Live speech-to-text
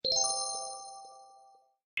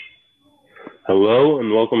Hello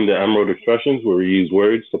and welcome to Emerald Expressions, where we use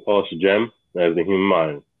words to polish a gem as the human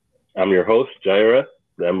mind. I'm your host, Jaira,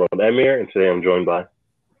 the Emerald Emir, and today I'm joined by.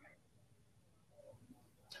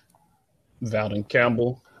 Valdon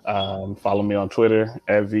Campbell. Follow me on Twitter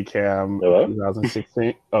at Hello?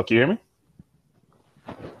 VCam2016. Oh, can you hear me?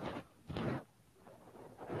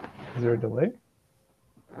 Is there a delay?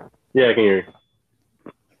 Yeah, I can hear you.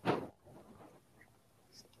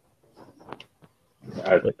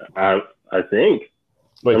 I think.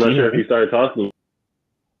 Wait, I'm can not you sure hear if you me? started talking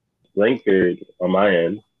blank period on my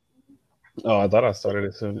end. Oh, I thought I started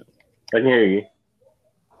it soon. I can hear you.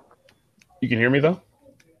 You can hear me though?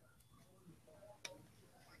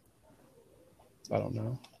 I don't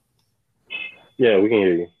know. Yeah, we can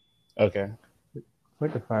hear you. Okay. It's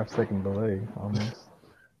like a 5-second delay almost.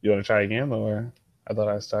 You want to try again, or I thought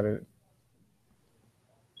I started?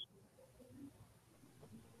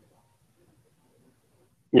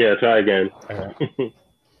 Yeah, try again. All right.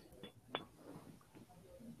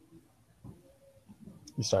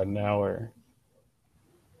 You start now, or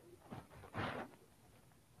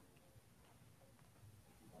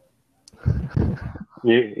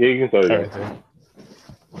You can start all again. right?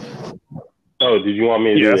 Then. Oh, did you want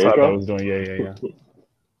me to Yeah, do that's the what I intro? was doing. Yeah.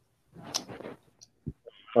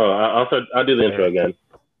 Oh, I'll do the intro again.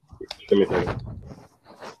 Give me a second.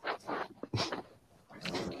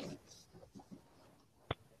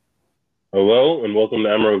 Hello and welcome to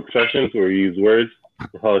Emerald Expressions, where we use words to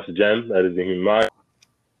polish a gem that is the human mind.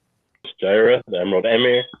 Jaira, the Emerald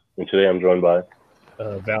Emir, and today I'm joined by.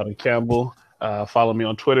 Valdon Campbell. Follow me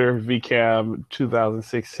on Twitter,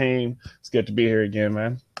 VCam2016. It's good to be here again,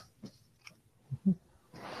 man.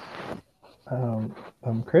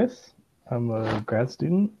 I'm Chris. I'm a grad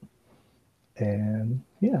student. And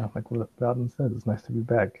yeah, like what Bowden said, it's nice to be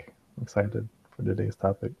back. I'm excited for today's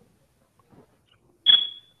topic.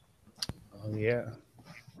 Oh, yeah.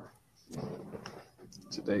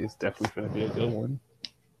 Today is definitely going to be a good one.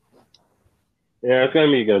 Yeah, it's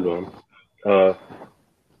gonna be a good one.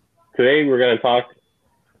 Today we're gonna talk.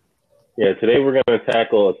 Yeah, today we're gonna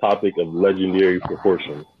tackle a topic of legendary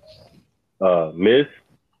proportions, myth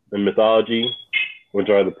and mythology, which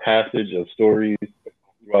are the passage of stories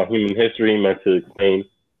throughout human history meant to explain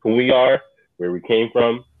who we are, where we came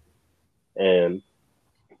from, and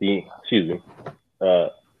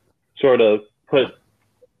sort of put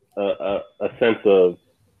a sense of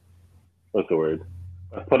what's the word?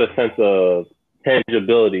 Put a sense of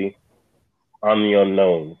tangibility on the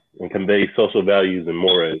unknown and convey social values and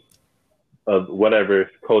mores of whatever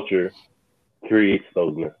culture creates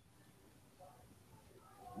those myths.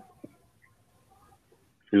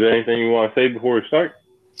 Is there anything you want to say before we start?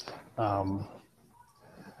 I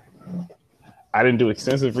didn't do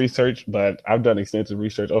extensive research, but I've done extensive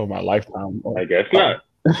research over my lifetime. I guess not.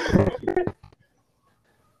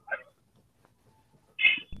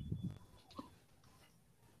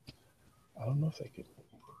 I don't know if I could.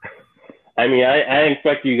 I mean, I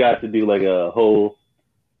expect you guys to do like a whole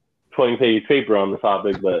 20-page paper on the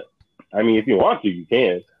topic, but I mean, if you want to, you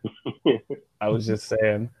can. I was just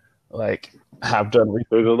saying, like, I've done research.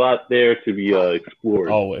 There's a lot there to be explored.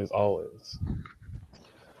 Always.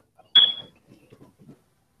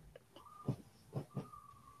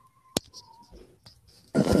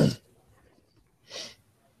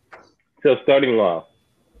 So starting off,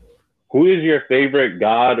 who is your favorite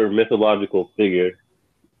god or mythological figure?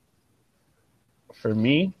 For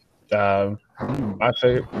me, my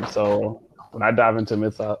favorite. So when I dive into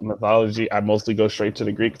mythology, I mostly go straight to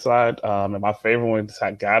the Greek side. And my favorite one's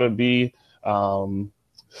gotta be my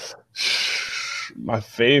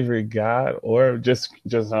favorite god, or just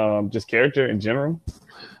character in general.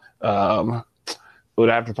 It would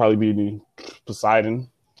have to probably be Poseidon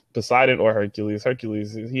or Hercules.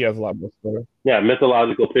 Hercules, he has a lot more stories. Yeah,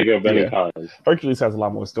 mythological figure of any kind. Hercules has a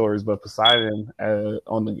lot more stories, but Poseidon,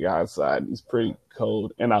 on the god side, he's pretty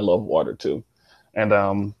cold, and I love water too.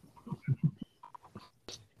 And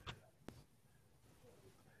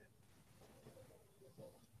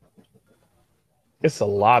it's a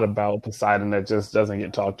lot about Poseidon that just doesn't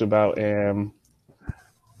get talked about, and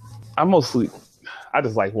I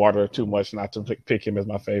just like water too much not to pick him as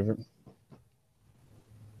my favorite.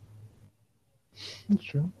 That's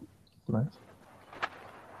true. Nice.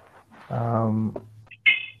 I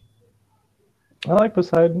like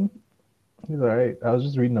Poseidon. He's alright. I was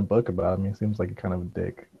just reading a book about him. He seems like a kind of a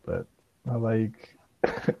dick, but I like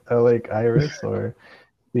I like Iris or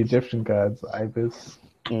the Egyptian gods, Ibis.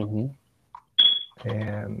 Mm-hmm.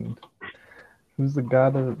 And who's the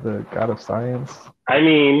god of science? I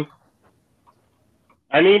mean,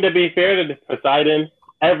 to be fair to Poseidon,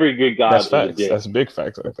 every Greek god That's is a facts. dick. That's big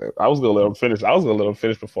facts right there. I was gonna let him finish. I was gonna let him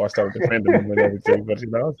finish before I started defending him and everything. But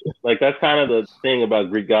Like that's kind of the thing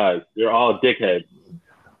about Greek gods. They're all dickheads.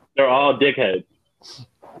 They're all dickheads.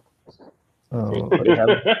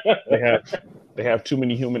 they have too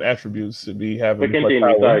many human attributes to be having. But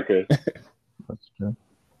continue, sorry, Chris. That's true.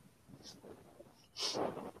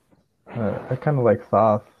 I kind of like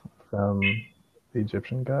Thoth from the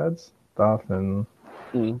Egyptian gods. Thoth and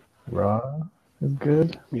Ra is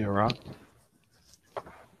good. Yeah, Ra.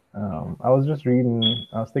 I was just reading.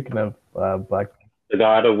 I was thinking of Black. The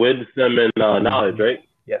god of wisdom and knowledge, right?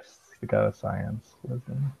 Yes, the god of science.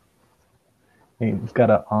 Wisdom. He's got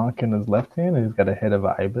an ankh in his left hand, and he's got a head of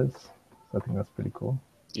an ibis. So I think that's pretty cool.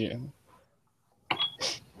 Yeah.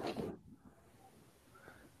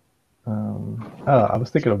 I was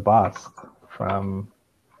thinking of Bast from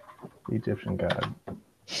the Egyptian god.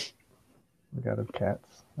 The god of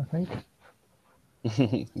cats, I think.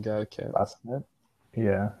 God, cat. Bastet.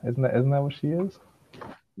 Yeah, isn't that what she is?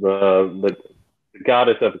 The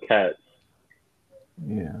goddess of cats.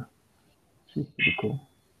 Yeah, she's pretty cool.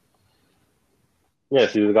 Yeah,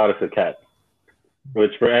 she's the goddess of cats.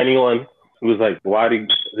 Which for anyone who's like, why do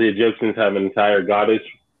the Egyptians have an entire goddess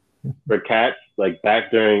for cats? Like back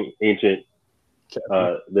during the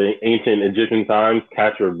ancient Egyptian times,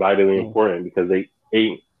 cats were vitally important because they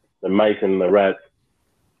ate the mice and the rats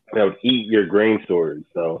that would eat your grain stores.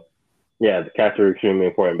 So yeah, the cats were extremely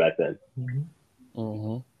important back then.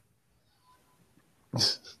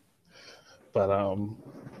 But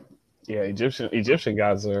yeah, Egyptian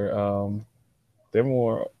gods are they're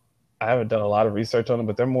more. I haven't done a lot of research on them,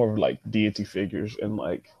 but they're more like deity figures, and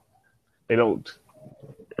like they're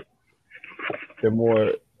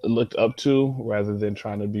more looked up to rather than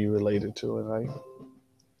trying to be related to it. Like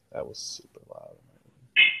that was super loud.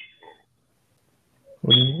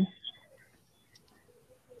 What do you mean?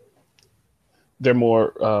 They're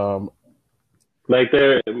more like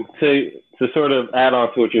they're to sort of add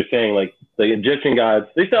on to what you're saying. Like the Egyptian gods,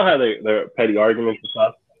 they still have their petty arguments and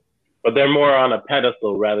stuff, but they're more on a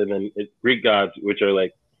pedestal rather than Greek gods, which are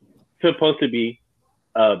like supposed to be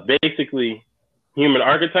basically human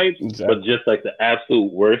archetypes, but just like the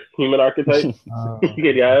absolute worst human archetypes you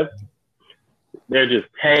could have. They're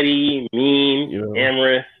just petty, mean,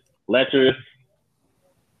 amorous, lecherous.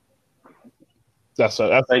 That's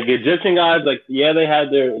like Egyptian gods. Like they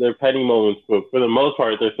had their petty moments, but for the most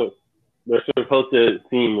part, they're supposed to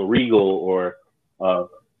seem regal or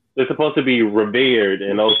they're supposed to be revered,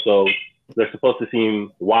 and also they're supposed to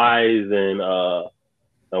seem wise and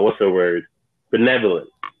what's the word? Benevolent.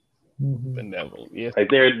 Benevolent, yeah. Like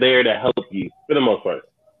they're there to help you for the most part.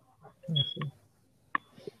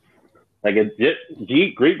 Like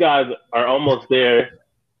Greek gods are almost there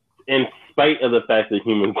in spite of the fact that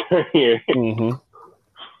humans are here.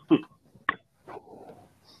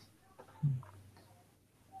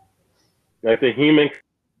 Like the human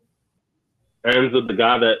ends with the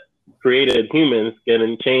god that created humans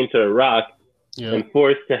getting chained to a rock and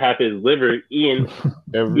forced to have his liver eaten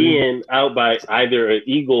out by either an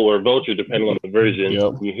eagle or vulture, depending on the version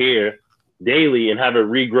you hear, daily, and have it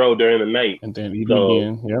regrow during the night. And then eat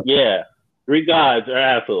again. Yeah. Greek gods are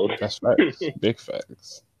assholes. That's facts. Big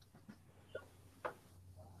facts.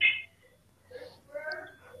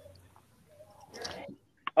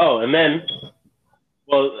 Oh, and then,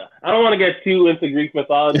 well, I don't want to get too into Greek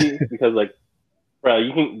mythology because, like, bro,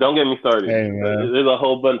 don't get me started. Hey, there's a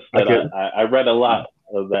whole bunch that I read a lot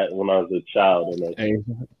of that when I was a child, and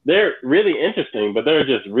they're really interesting, but they're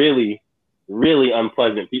just really, really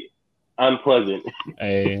unpleasant.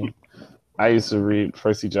 Hey, I used to read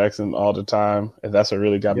Percy Jackson all the time, and that's what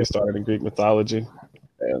really got me started in Greek mythology.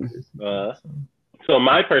 So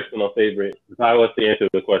my personal favorite, if I was to answer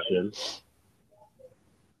the question,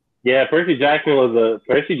 Percy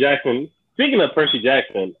Jackson. Speaking of Percy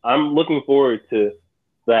Jackson, I'm looking forward to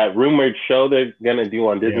that rumored show they're gonna do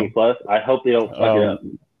on Disney Plus. I hope they don't fuck it up.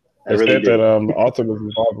 I really do. That author was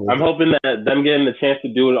involved. I'm hoping that them getting the chance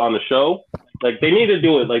to do it on the show, like they need to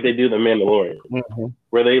do it like they do The Mandalorian,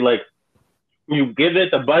 where they like you give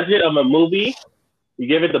it the budget of a movie. You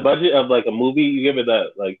give it the budget of like a movie. You give it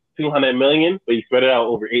that like $200 million, but you spread it out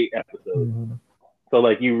over 8 episodes. So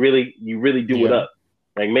like you really do it up,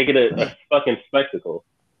 like make it a fucking spectacle.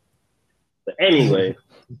 But anyway,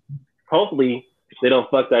 hopefully they don't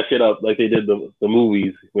fuck that shit up like they did the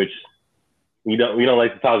movies, which we don't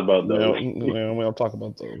like to talk about those. We don't talk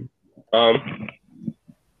about those.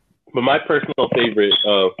 But my personal favorite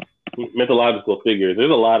mythological figures, there's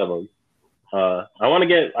a lot of them. I want to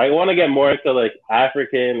get more into like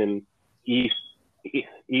African and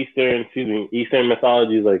Eastern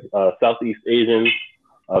mythologies, like Southeast Asian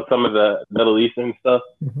some of the Middle Eastern stuff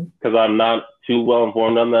because I'm not too well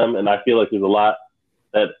informed on them, and I feel like there's a lot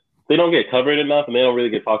that they don't get covered enough, and they don't really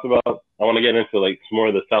get talked about. I want to get into like more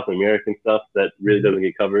of the South American stuff that really doesn't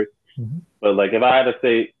get covered. But like, if I had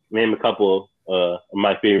to name a couple of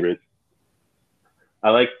my favorites, I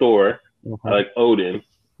like Thor. I like Odin.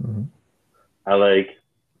 I like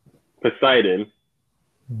Poseidon.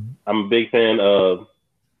 I'm a big fan of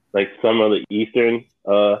like some of the Eastern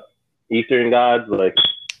gods, like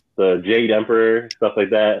the Jade Emperor, stuff like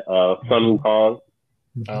that. Sun Wukong.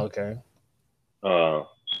 Okay.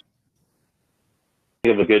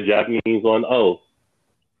 Think of a good Japanese one.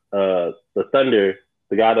 The Thunder,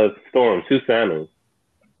 the god of storm, Susanoo.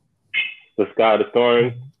 The god of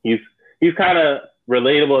storm. He's kind of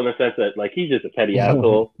relatable in the sense that like he's just a petty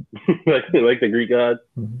asshole, like the Greek gods.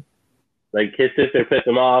 Like his sister pissed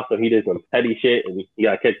him off, so he did some petty shit, and he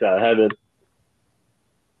got kicked out of heaven.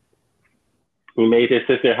 He made his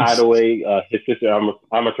sister hide away. His sister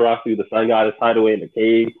Amaterasu, the sun goddess, hide away in the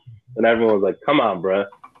cave, and everyone was like, "Come on, bruh.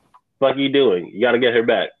 What are you doing? You got to get her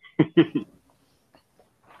back."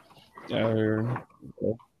 By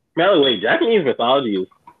the way, Japanese mythology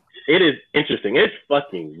is interesting. It's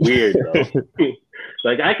fucking weird though.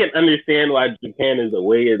 Like I can understand why Japan is the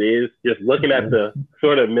way it is, just looking at the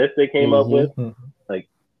sort of myth they came up with. Like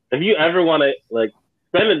if you ever want to like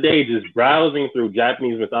spend a day just browsing through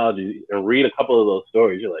Japanese mythology and read a couple of those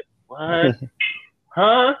stories, you're like, what?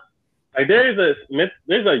 Huh? Like there's a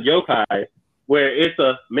yokai where it's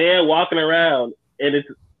a man walking around and it's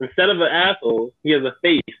instead of an asshole, he has a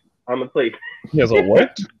face on the place. He has a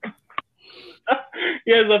what?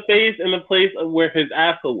 He has a face in the place of where his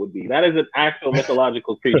asshole would be. That is an actual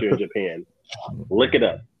mythological creature in Japan. Look it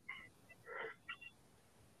up.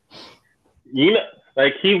 You know,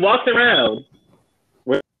 like he walks around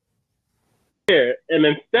with hair, and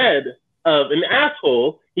instead of an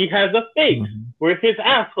asshole, he has a face where his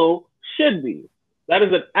asshole should be. That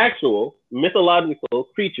is an actual mythological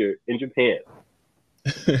creature in Japan.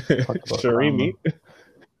 Shirimi.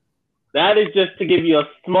 That is just to give you a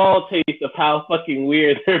small taste of how fucking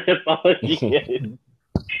weird their mythology is.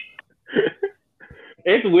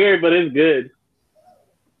 It's weird, but it's good.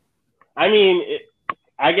 I mean,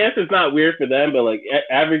 I guess it's not weird for them, but like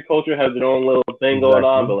every culture has their own little thing going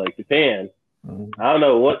on. But like Japan, I don't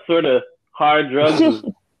know what sort of hard drugs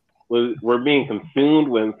were being consumed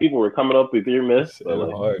when people were coming up with your myths. But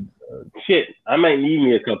like, shit, I might need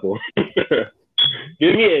me a couple.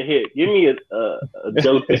 Give me a hit. Give me a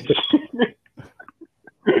dosage.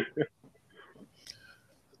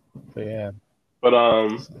 Yeah. But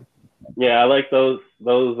yeah, I like those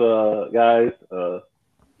guys.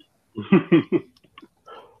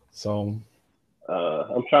 So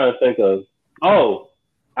I'm trying to think of.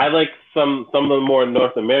 I like some of the more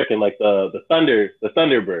North American, like the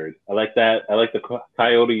Thunderbird. I like that. I like the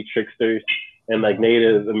Coyote Tricksters and like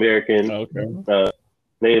Native American.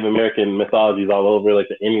 Native American mythologies all over. Like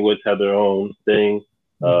the Inuits have their own thing.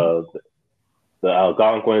 The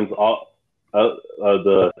Algonquins,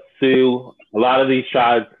 the Sioux. A lot of these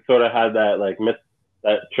tribes sort of have that like myth,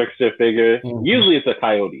 that trickster figure. Usually it's a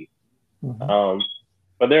coyote.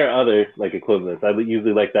 But there are other like equivalents. I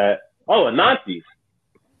usually like that. Anansi.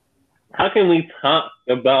 How can we talk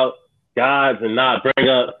about gods and not bring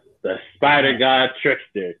up the spider god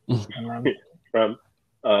trickster from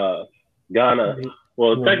Ghana?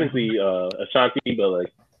 Well, technically Ashanti, but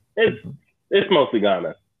like it's mostly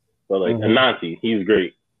Ghana. But like Anansi, he's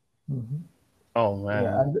great. Oh man,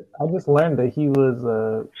 yeah, I just learned that he was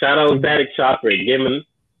shout out Static Shocker, give him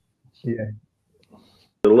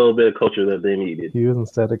a little bit of culture that they needed. He was in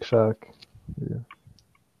Static Shock. Yeah.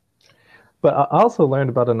 But I also learned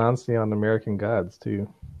about Anansi on American Gods too.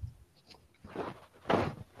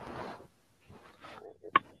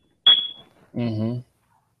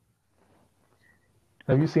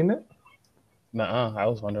 Have you seen it? Nuh-uh. I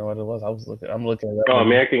was wondering what it was. I'm looking at that.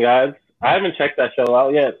 American Gods? I haven't checked that show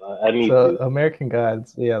out yet. I need to. American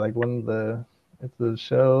Gods, yeah, like it's a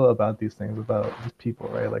show about these things, about these people,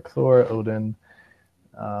 right? Like Thor, Odin.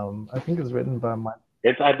 I think it's written by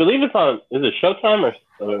I believe it's on. Is it Showtime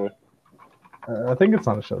or? I think it's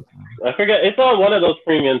on Showtime. I forget. It's on one of those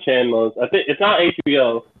premium channels. I think it's not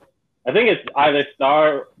HBO. I think it's either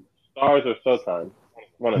Stars or Showtime.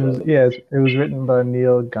 One of those. Yeah, it was written by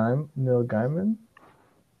Neil Gaiman,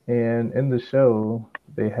 and in the show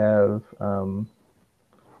they have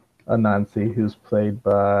Anansi, who's played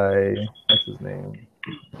by what's his name?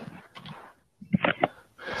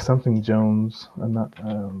 Something Jones.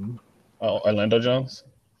 Orlando Jones.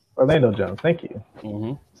 Orlando Jones. Thank you.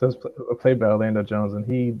 So it's played by Orlando Jones, and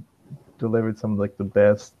he delivered some of like the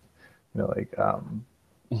best, like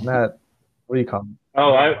Not what do you call him?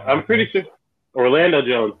 Oh, I'm pretty sure Orlando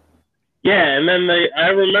Jones. Yeah, and then I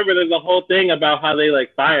remember there's a whole thing about how they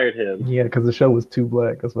like fired him. Yeah, because the show was too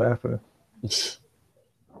black. That's what happened. Because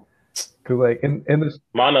like in the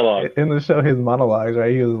Monologue. in the show, his monologues,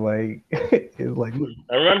 right? He was like, he was like,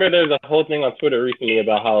 I remember there's a whole thing on Twitter recently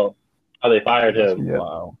about how they fired him. yeah.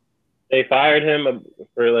 Wow. They fired him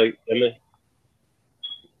for like.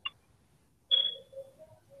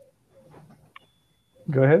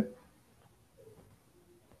 Go ahead.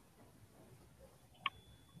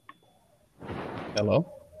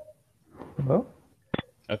 Hello? Hello?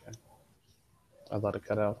 Okay. I thought it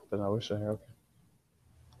cut out, but I wish I heard. Okay.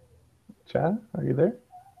 Chad, are you there?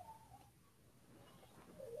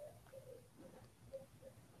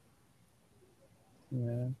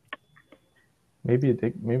 Yeah. Maybe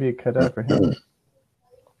it cut out for him.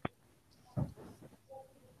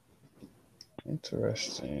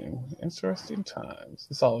 Interesting times.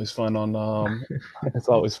 It's always fun on it's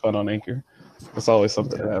always fun on Anchor. It's always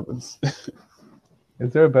something that happens.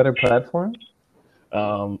 Is there a better platform?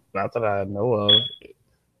 Not that I know of.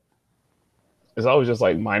 It's always just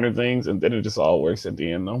like minor things, and then it just all works at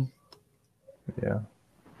the end, though. Yeah.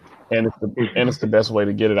 And it's the best way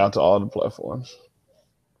to get it out to all the platforms.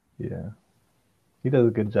 Yeah. He does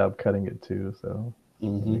a good job cutting it too, so that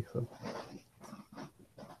makes sense.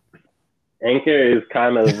 Anchor is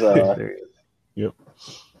kind of Yep.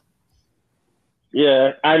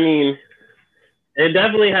 Yeah, I mean, it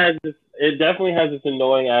definitely has its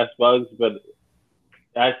annoying ass bugs, but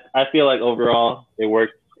I feel like overall it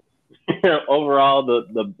works. Overall,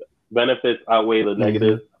 the benefits outweigh the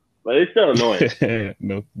negatives, but it's still annoying.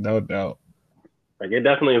 No doubt. Like it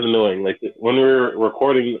definitely is annoying. Like when we were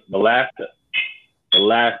recording the last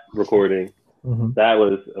recording, that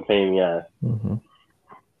was a pain in the ass. Mm-hmm.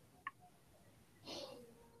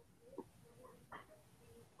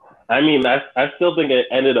 I mean, I still think it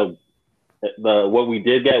ended up what we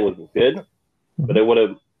did get was good, but it would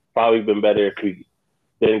have probably been better if we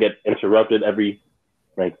didn't get interrupted every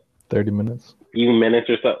like 30 minutes. Few minutes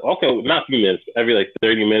or so. Okay, not few minutes. Every like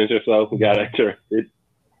 30 minutes or so, we got interrupted.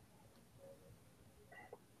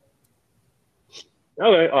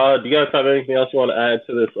 Okay. Do you guys have anything else you want to add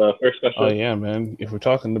to this first question? Oh yeah, man. If we're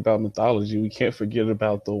talking about mythology, we can't forget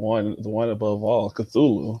about the one above all,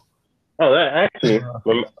 Cthulhu. Oh, that actually,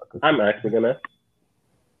 I'm actually gonna.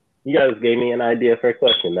 You guys gave me an idea for a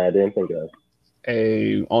question that I didn't think of.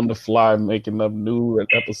 On the fly making up new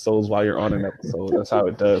episodes while you're on an episode. That's how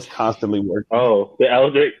it does. Constantly work. Oh, the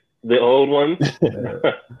Eldrick, the old one,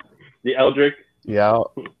 the Eldrick. Yeah.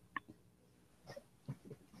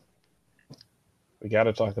 We got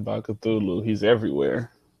to talk about Cthulhu. He's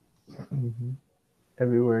everywhere. Mm-hmm.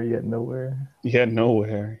 Everywhere yet nowhere. Yet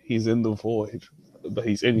nowhere. He's in the void, but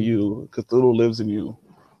he's in you. Cthulhu lives in you.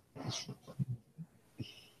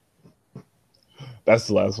 That's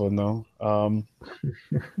the last one, though. I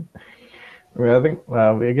think.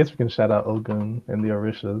 I guess we can shout out Ogun and the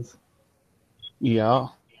Orishas. Yeah.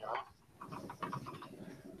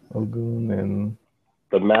 Ogun and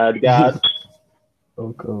the Mad God.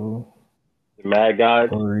 Oko. The Mad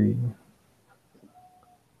God. Ori.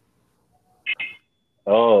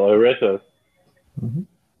 Oh, Orishas. Mm-hmm.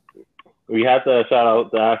 We have to shout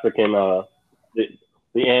out the African,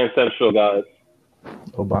 the ancestral gods.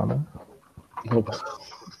 Obama. I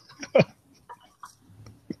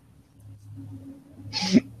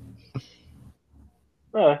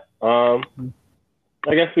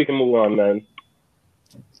guess we can move on then.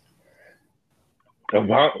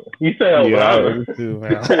 Obama. You said Obama. Yeah, too,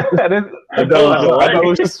 man. I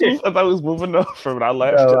thought it was moving up from our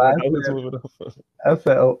last show. I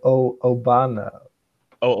said Obana.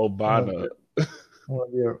 Oh, Obana. One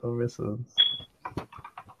of your Orishas.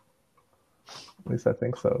 At least I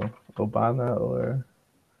think so. Obana or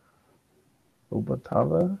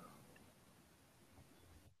Obatala?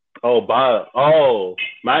 Obana. Oh,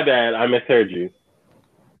 my bad. I misheard you.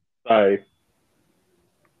 Sorry.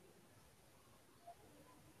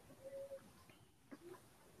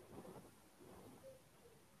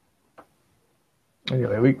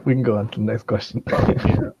 Anyway, we can go on to the next question.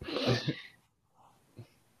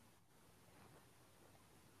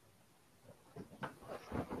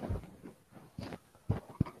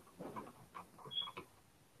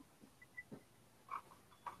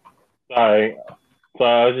 Sorry,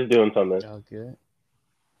 I was just doing something. Okay.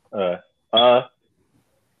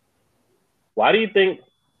 Why do you think?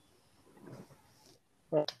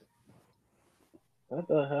 What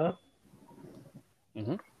the hell?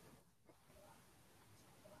 Mm-hmm.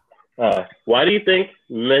 Why do you think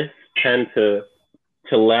myths tend to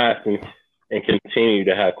last and continue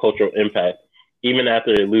to have cultural impact even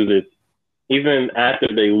after they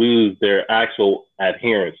lose their actual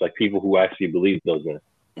adherents, like people who actually believe those myths?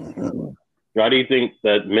 Why do you think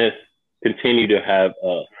that myths continue to have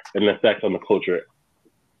an effect on the culture?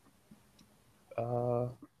 I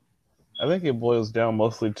think it boils down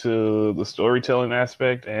mostly to the storytelling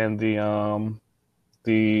aspect and the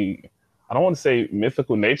I don't want to say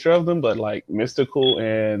mythical nature of them, but like mystical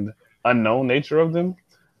and unknown nature of them.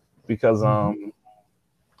 Because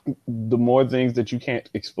the more things that you can't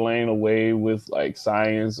explain away with like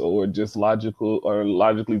science or just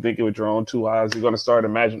logically thinking with your own two eyes, you're going to start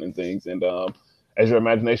imagining things. And as your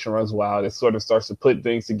imagination runs wild, it sort of starts to put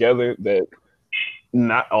things together that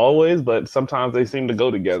not always, but sometimes they seem to go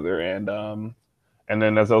together. And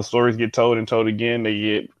then as those stories get told and told again,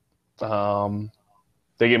 they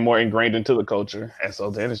get more ingrained into the culture. And so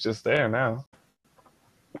then it's just there now.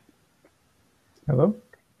 Hello?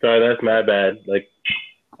 Sorry, that's my bad. Like,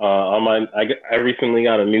 I recently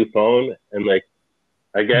got a new phone, and like,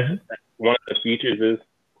 I guess one of the features is,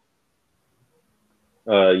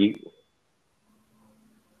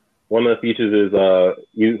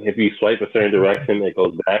 if you swipe a certain direction, it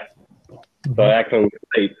goes back. So I accidentally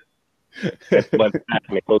swiped,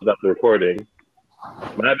 and it closed out the recording.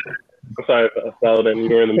 My bad. I'm sorry if I fell in. You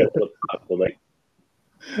were in the middle of the talk, so like.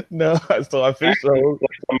 No, so I finished on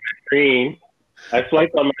my screen. I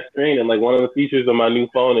swiped on my screen, and like one of the features of my new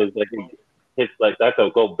phone is like it's like that's to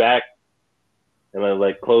go back, and I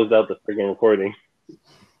like closed out the freaking recording.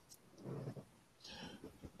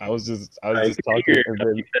 I was just talking. And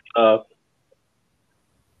then... oh,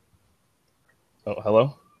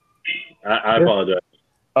 hello. I apologize.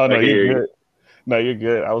 Oh no, you're good. No, you're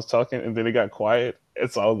good. I was talking, and then it got quiet,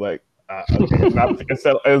 and so I was like, okay.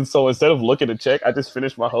 Instead of looking to check, I just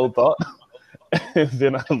finished my whole thought. And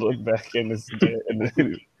then I look back and it's dead, and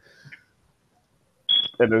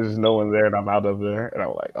there's no one there, and I'm out of there, and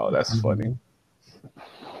I'm like, oh, that's funny.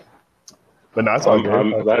 But no, it's all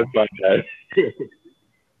good. That's my bad.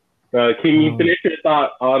 Can you finish your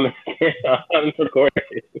thought on recording?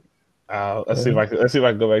 Let's see if I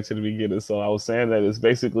can go back to the beginning. So I was saying that it's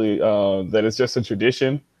basically that it's just a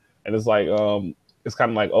tradition, and it's like it's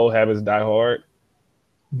kind of like old habits die hard.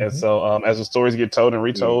 And so as the stories get told and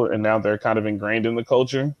retold, and now they're kind of ingrained in the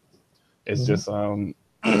culture, it's just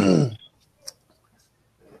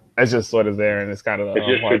it's just sort of there, and it's kind of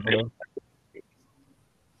hard.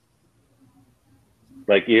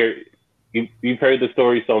 Like you've heard the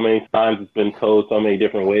story so many times, it's been told so many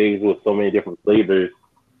different ways with so many different flavors.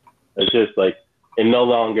 It's just like it no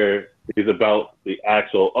longer is about the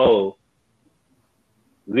actual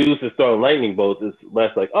Zeus is throwing lightning bolts. It's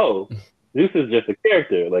less like Zeus is just a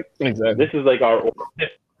character. Like exactly. This is like our.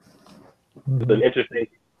 It's an interesting.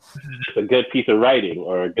 This is just a good piece of writing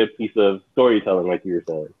or a good piece of storytelling, like you were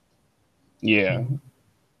saying. Yeah.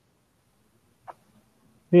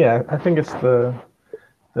 Yeah, I think it's the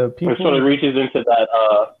people. It sort of reaches into that.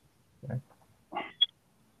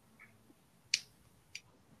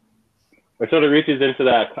 It sort of reaches into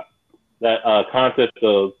that concept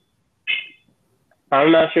of.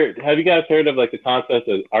 I'm not sure. Have you guys heard of like the concept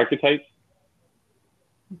of archetypes?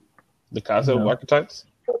 The concept of archetypes?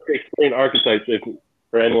 Explain archetypes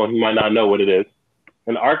for anyone who might not know what it is.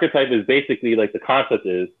 An archetype is basically like the concept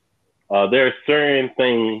is there are certain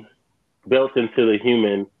things built into the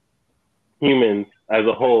humans as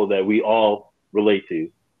a whole that we all relate to.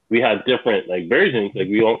 We have different like versions, like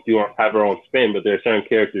we don't have our own spin, but there are certain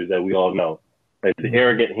characters that we all know, like the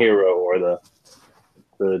arrogant hero or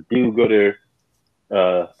the do-gooder,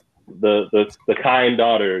 the kind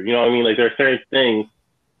daughter. You know what I mean? Like there are certain things,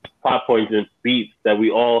 plot points and beats that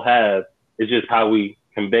we all have. It's just how we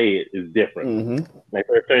convey it is different. Like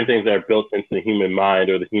there are certain things that are built into the human mind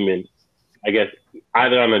or the human, I guess,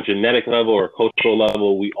 either on a genetic level or cultural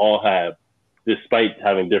level, we all have, despite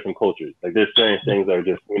having different cultures. Like there's certain things that are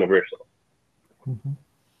just universal.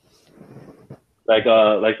 Like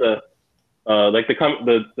the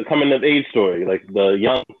coming of age story, like the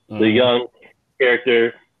young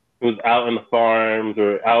character who's out in the farms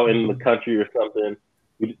or out in the country or something,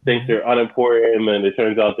 who thinks they're unimportant, and it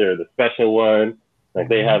turns out they're the special one. Like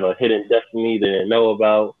they have a hidden destiny they didn't know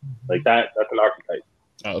about. Like that's an archetype.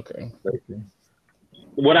 Okay. Like,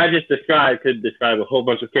 what I just described could describe a whole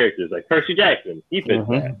bunch of characters, like Percy Jackson, he fits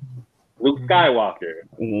that. Luke Skywalker,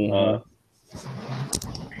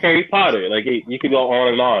 Harry Potter. Like you could go on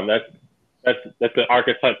and on. That's an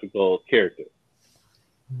archetypical character.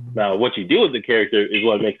 Now, what you do with the character is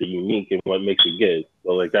what makes it unique and what makes it good.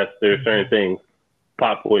 So, like there are certain things,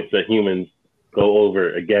 plot points that humans go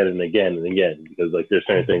over again and again and again because, like, there's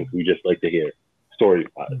certain things we just like to hear stories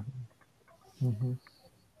about it.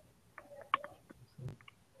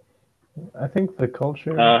 I think the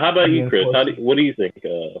culture. How about you, Chris? reinforces- What do you think?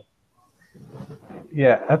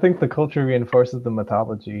 Yeah, I think the culture reinforces the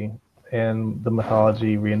mythology, and the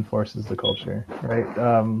mythology reinforces the culture, right?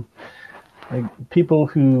 Like people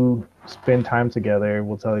who spend time together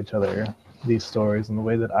will tell each other these stories, and the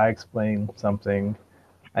way that I explain something,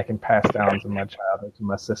 I can pass down to my child or to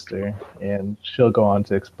my sister, and she'll go on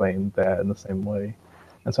to explain that in the same way.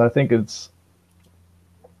 And so I think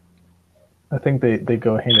they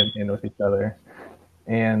go hand in hand with each other,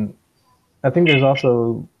 and I think there's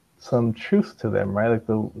also some truth to them, right? Like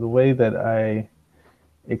the way that I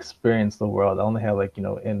experience the world, I only have like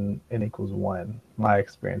n equals one, my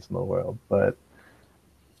experience in the world, but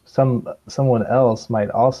someone else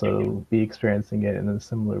might also be experiencing it in a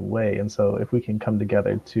similar way, and so if we can come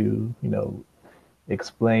together to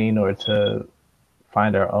explain or to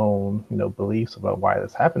find our own beliefs about why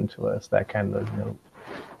this happened to us, that kind of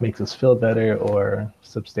makes us feel better or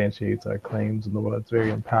substantiates our claims in the world. It's very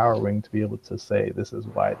empowering to be able to say this is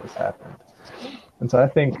why this happened. And so I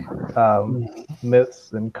think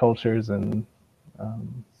myths and cultures and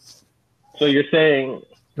So you're saying,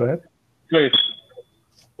 go ahead. Chris,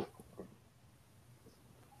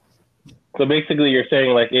 so basically you're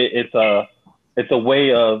saying like it's a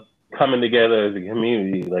way of coming together as a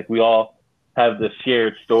community. Like we all have this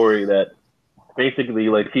shared story that basically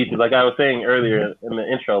like teaches, like I was saying earlier in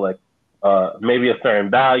the intro, like maybe a certain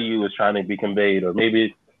value is trying to be conveyed, or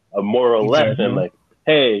maybe a moral lesson, like,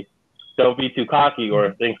 hey, don't be too cocky,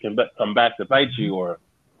 or things can come back to bite you, or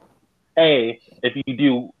hey, if you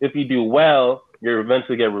do well, you'll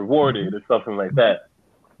eventually get rewarded, or something like that.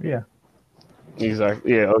 Yeah.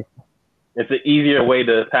 Exactly. Yeah. It's an easier way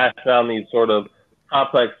to pass down these sort of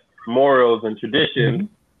complex morals and traditions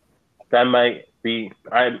that might be,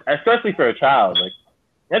 especially for a child. Like,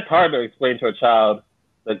 it's hard to explain to a child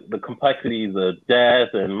the complexities of death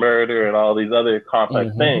and murder and all these other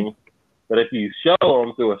complex things. But if you show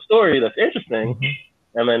them through a story that's interesting,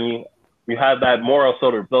 and then you have that moral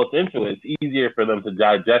sort of built into it, it's easier for them to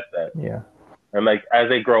digest that. Yeah. And like as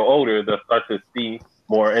they grow older, they'll start to see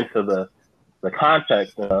more into the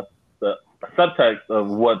context, the subtext of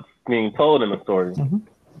what's being told in the story.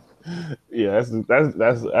 Yeah,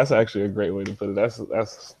 that's actually a great way to put it.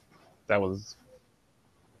 That was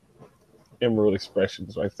emerald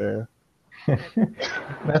expressions right there. And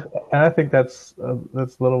I think that's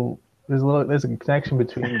little. There's a connection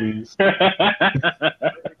between these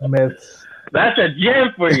myths. That's a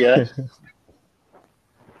gem for you.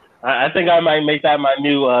 I think I might make that my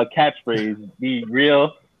new catchphrase. Be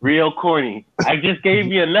real corny. I just gave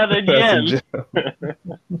you another gem.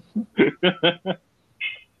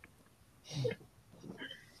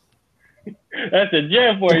 That's a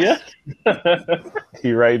gem for you.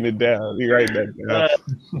 He writing it down. He writing that down.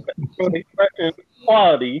 Expression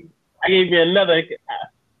quality. I gave you another.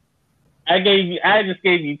 I just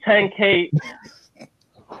gave you 10K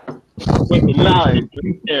with the knowledge.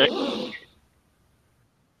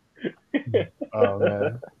 Oh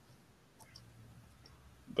man!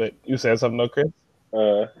 But you said something, though, Chris?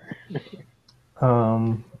 What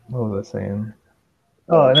was I saying?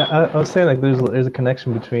 Oh, and I was saying like there's a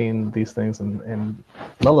connection between these things and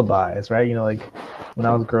lullabies, right? Like when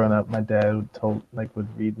I was growing up, my dad would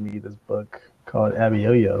read me this book called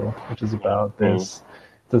Abiyoyo, which is about this.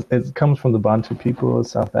 It comes from the Bantu people of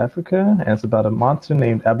South Africa, and it's about a monster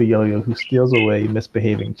named Abiyoyo who steals away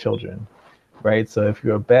misbehaving children, right? So if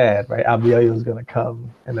you're bad, right, Abiyoyo is gonna come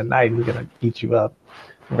in the night. He's gonna eat you up,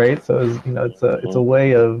 right? So it's a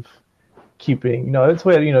way of keeping, it's a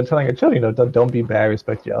way of, telling your children, don't be bad,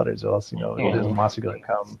 respect your elders, or else, there's a monster gonna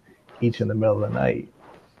come eat you in the middle of the night.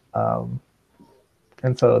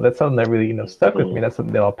 And so that's something that really, stuck with me. That's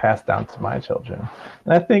something that I'll pass down to my children.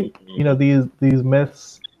 And I think, these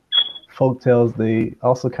myths, folk tales, they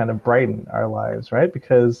also kind of brighten our lives, right?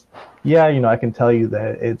 Because, I can tell you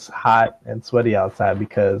that it's hot and sweaty outside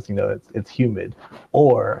because, it's humid.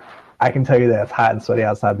 Or I can tell you that it's hot and sweaty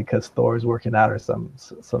outside because Thor's working out or some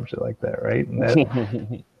shit like that, right? And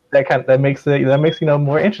that makes it,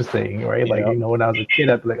 more interesting, right? Like, when I was a kid,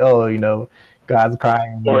 I'd be like, oh, God's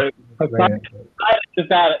crying.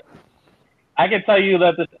 I can tell you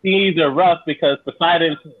that the scenes are rough because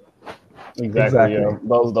Poseidon. Exactly. Yeah.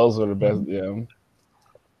 Those are the best. Yeah.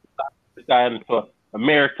 Got into a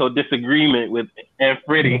marital disagreement with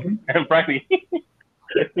Freddie.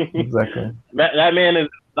 Exactly. That man is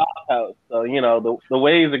a doghouse, so the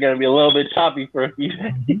waves are going to be a little bit choppy for a few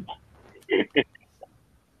days.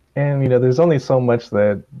 And there's only so much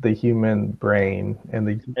that the human brain and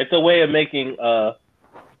it's a way of making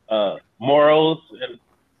morals.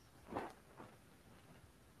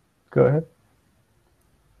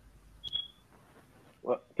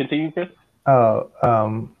 Continue, Chris. I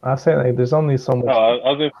was saying like there's only so much.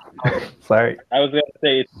 I was Sorry. gonna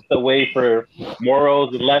say it's a way for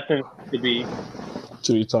morals and lessons to be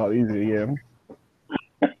taught easy. Yeah.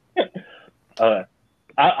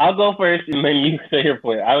 I'll go first, and then you say your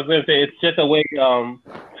point. I was gonna say it's just a way to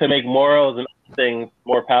make morals and things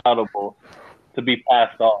more palatable to be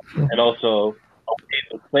passed on, and also a way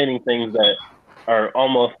of explaining things that are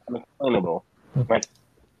almost unexplainable.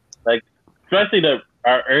 Like especially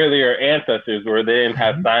our earlier ancestors, where they didn't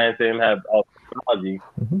have science, they didn't have technology.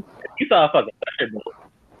 If you saw a fucking thunderbolt,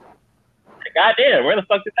 goddamn, where the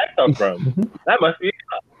fuck did that come from? That must be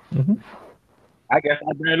God. I guess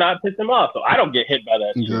I better not piss him off, so I don't get hit by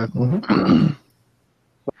that shit.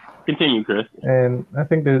 Continue, Chris. And I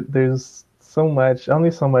think there's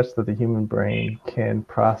only so much that the human brain can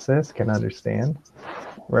process, can understand,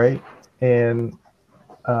 right? And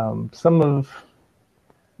so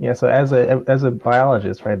as a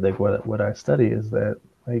biologist, right, like what I study is that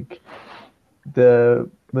like the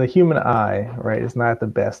human eye, right, is not the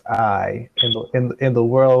best eye in the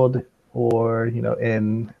world, or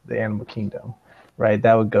in the animal kingdom, right?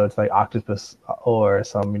 That would go to like octopus or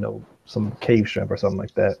some cave shrimp or something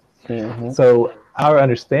like that. So our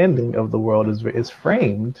understanding of the world is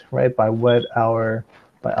framed, right, by what our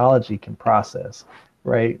biology can process,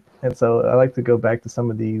 right? And so I like to go back to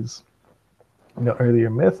some of these earlier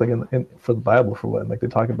myths, like for the Bible, for one, like they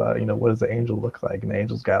talk about, what does the angel look like? And the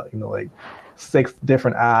angel's got, like 6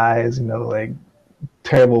 different eyes, like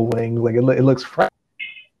terrible wings, like it looks frightening.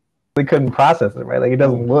 They couldn't process it, right? Like it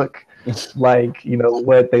doesn't look like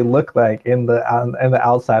what they look like in the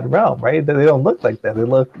outside realm, right? They don't look like that. They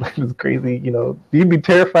look like this crazy, you'd be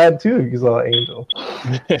terrified too if you saw an angel.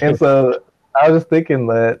 And so I was just thinking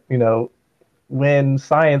that, when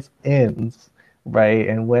science ends, right,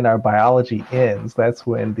 and when our biology ends, that's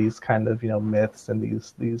when these kind of myths and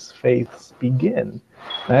these faiths begin.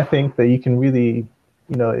 And I think that you can really,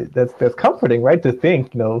 that's comforting, right, to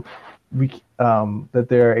think that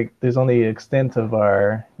there's only an extent of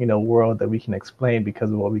our world that we can explain because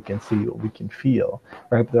of what we can see, what we can feel,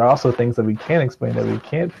 right? But there are also things that we can't explain, that we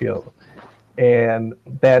can't feel, and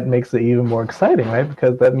that makes it even more exciting, right?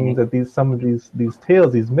 Because that means that some of these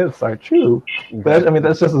tales, these myths are true. But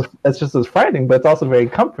that's just as frightening, but it's also very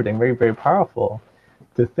comforting, very, very powerful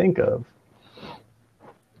to think of.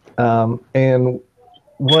 And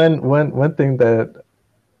one thing that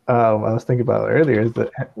I was thinking about earlier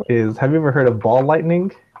is have you ever heard of ball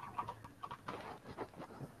lightning?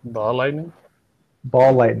 Ball lightning?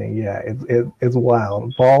 Ball lightning, yeah, it's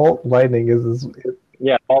wild. Ball lightning is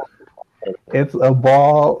it's a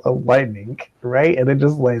ball of lightning, right? And it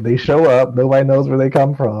just like they show up, nobody knows where they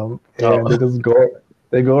come from, and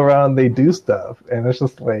they go around, they do stuff, and it's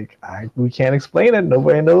just like we can't explain it.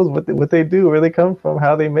 Nobody knows what they do, where they come from,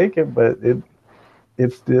 how they make it, but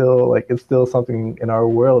it's still something in our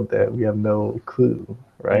world that we have no clue,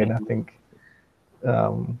 right? And I think,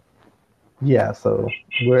 so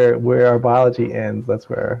where our biology ends, that's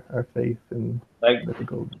where our faith and like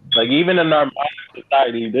even in our modern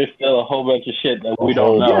society, there's still a whole bunch of shit that we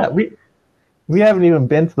don't know. Yeah, we haven't even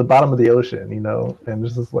been to the bottom of the ocean, and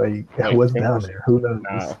it's just like what's down there? Who knows?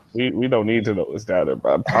 Nah, we don't need to know what's down there,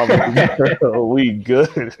 bro. We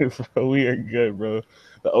good, bro. We are good, bro.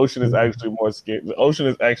 The ocean is actually more scary. The ocean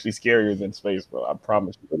is actually scarier than space, bro. I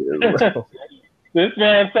promise you it is, bro. This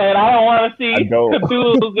man said, "I don't want to see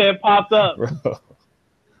Cthulhu get popped up." Bro.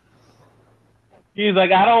 He's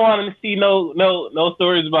like, "I don't want to see no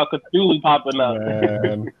stories about Cthulhu popping up."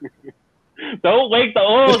 Don't wake the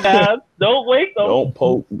old guys. Don't wake them.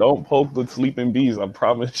 Don't poke the sleeping bees. I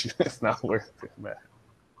promise you, it's not worth it, man.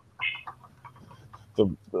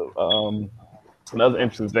 Another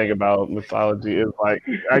interesting thing about mythology is like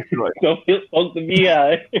actually don't poke the bee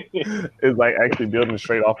eye. It's like actually building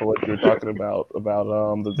straight off of what you were talking about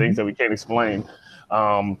the things that we can't explain,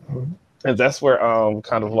 and that's where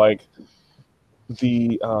kind of like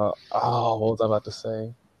the what was I about to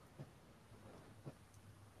say?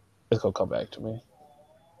 It's gonna come back to me.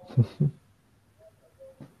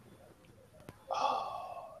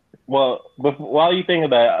 Well, while you think of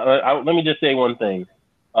that, let me just say one thing.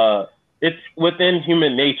 It's within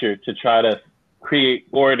human nature to try to create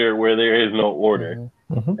order where there is no order.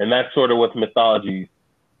 And that's sort of what mythologies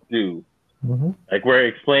do. Like we're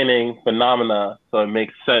explaining phenomena so it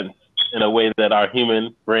makes sense in a way that our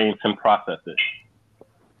human brain can process it.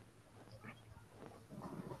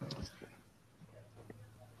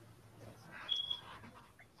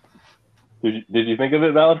 Did you think of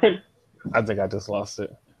it, Valentine? I think I just lost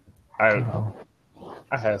it. I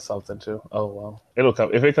had something too. Oh well, it'll come.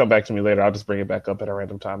 If it come back to me later, I'll just bring it back up at a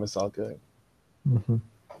random time. It's all good. Mm-hmm.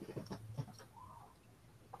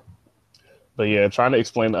 But yeah, trying to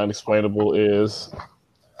explain the unexplainable is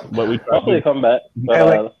what we try to Hopefully, do. come back. And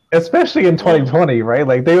like, especially in 2020, right?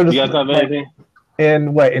 Like they were just you guys have like, anything?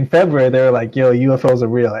 in February they were like, "Yo, UFOs are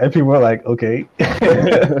real," and people were like, "Okay,"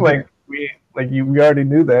 like we already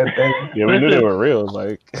knew that. Yeah, we knew they were real.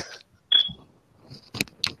 Like,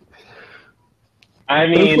 I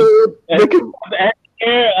mean,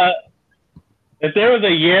 if there was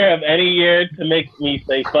a year of any year to make me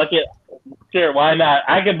say fuck it, sure, why not?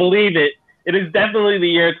 I can believe it. It is definitely the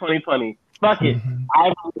year 2020. Fuck it.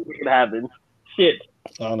 I believe it could happen. Shit.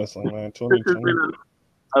 honestly, man, This has 2020. been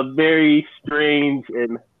a very strange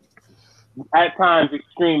and at times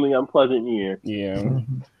extremely unpleasant year. Yeah.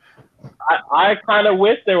 I kind of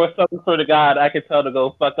wish there was some sort of God I could tell to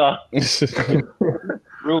go fuck off.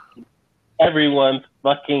 Ruin everyone's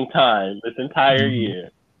fucking time this entire year.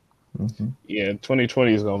 Yeah,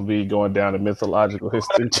 2020 is gonna be going down in mythological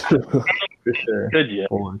history too. For sure. Could you?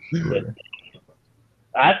 For sure.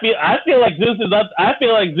 I feel like Zeus is up. I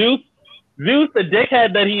feel like Zeus, the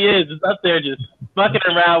dickhead that he is up there just fucking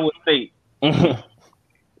around with fate.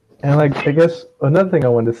 And like, I guess another thing I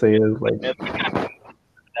wanted to say is like,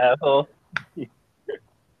 Asshole.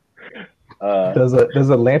 does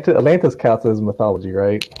Atlantis counts as mythology,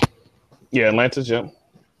 right? Yeah, Atlantis, yeah.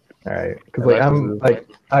 All right, because like I'm like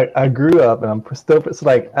I grew up and I'm still so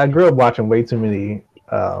like I grew up watching way too many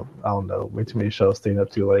I don't know, way too many shows, staying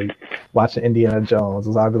up too late, watching Indiana Jones.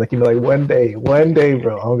 So I'd be like, one day,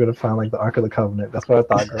 bro, I'm gonna find like the Ark of the Covenant. That's what I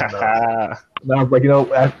thought growing up. And I was like,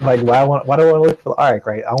 why do I want to look for the Ark,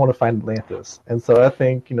 right? I want to find Atlantis. And so I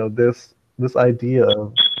think this idea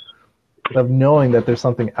of knowing that there's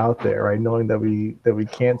something out there, right? Knowing that we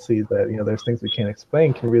can't see, that there's things we can't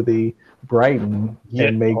explain, can really brighten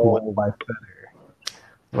and make life better,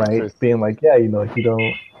 right? Being like, you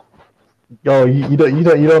don't. Yo, you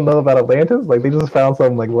don't know about Atlantis? Like they just found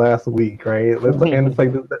something like last week, right? And it's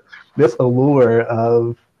like this allure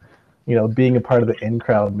of being a part of the in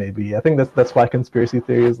crowd. Maybe I think that's why conspiracy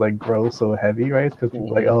theories like grow so heavy, right? Because people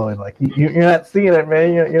are like, oh, and like you're not seeing it,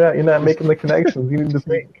 man. You're not making the connections. You need to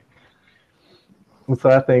think. And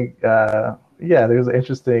so I think there's an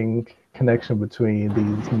interesting connection between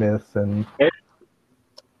these myths and.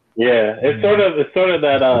 It's sort of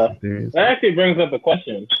that. That actually brings up a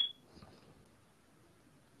question.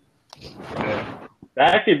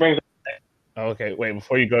 That actually brings up. Okay, wait.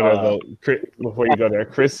 Before you go there,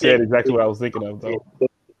 Chris said exactly what I was thinking of, though.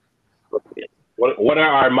 What are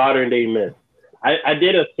our modern day myths? I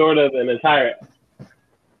did a sort of an entire.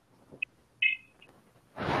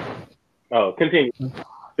 Oh, continue.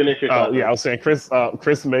 Finish your thought. Yeah, I was saying Chris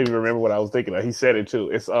made me remember what I was thinking of. He said it too.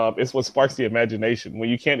 It's what sparks the imagination. When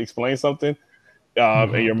you can't explain something,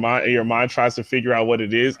 and your mind tries to figure out what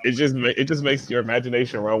it is, it just makes your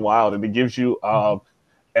imagination run wild, and it gives you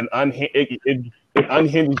it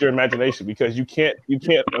unhinges your imagination, because you can't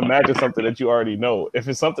imagine something that you already know. If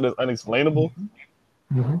it's something that's unexplainable,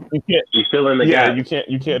 you can't. You fill in the gap.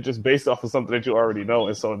 You can't just base off of something that you already know,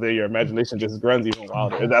 and so then your imagination just runs even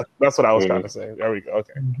wilder. And that's what I was trying to say. There we go.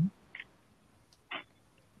 Okay.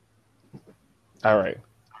 All right.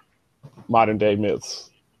 Modern day myths.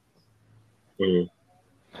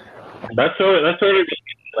 That's sort of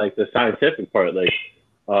like the scientific part. Like,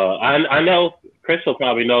 I know Chris will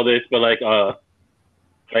probably know this, but like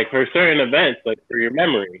for certain events, like for your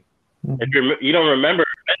memory, if you don't remember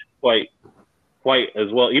events quite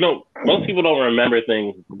as well. Most people don't remember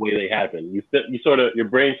things the way they happen. Your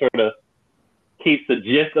brain sort of keeps the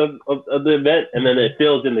gist of the event, and then it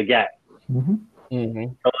fills in the gap. So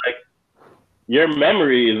like your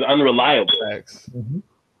memory is unreliable.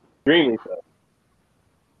 Extremely so.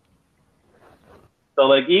 So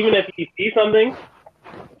like even if you see something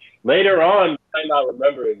later on, you might not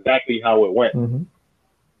remember exactly how it went.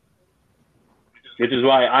 Which is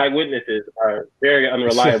why eyewitnesses are very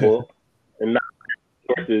unreliable and not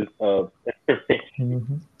sources of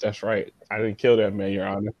information. That's right. I didn't kill that man, Your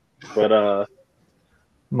Honor. But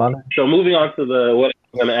so moving on to what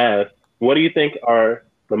I'm going to ask, what do you think are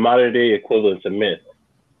the modern day equivalents of myth?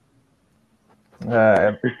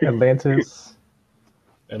 Atlantis.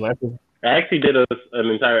 I actually did an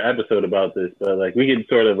entire episode about this, but like we could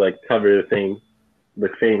sort of like cover the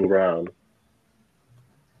same ground.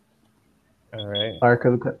 All right. Ark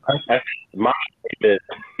of the I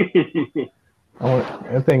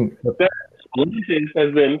think Atlantis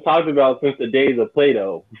has been talked about since the days of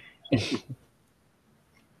Plato.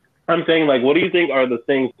 I'm saying, like, what do you think are the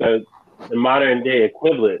things that the modern day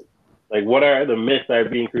equivalent? Like, what are the myths that are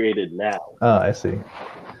being created now? Oh, I see.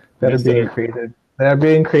 That are being created that are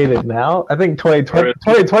being created now. I think 2020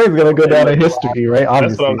 is going to go down in history, right?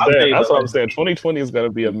 That's Obviously. what I'm saying. That's what I'm saying. 2020 is going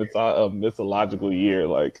to be a mythological year.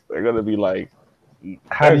 Like they're going to be like,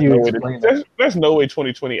 How do you explain that? There's no way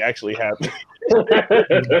 2020 actually happened.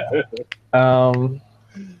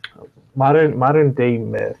 Modern day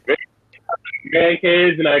myth.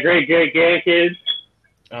 Grandkids and our great grandkids.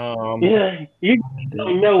 Yeah, you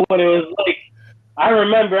don't know what it was like. I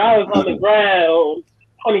remember I was on the ground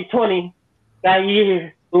 2020, that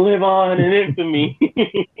year to live on in infamy.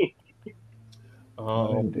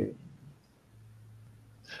 Well,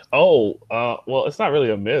 it's not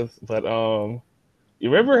really a myth, but you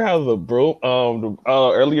remember how the broom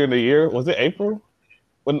earlier in the year, was it April,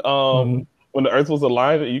 when the Earth was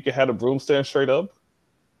aligned and you could have a broom stand straight up?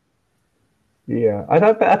 Yeah, I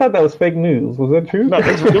thought that was fake news. Was that true? No,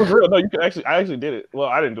 it was real. No, I actually did it. Well,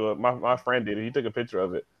 I didn't do it. My friend did it. He took a picture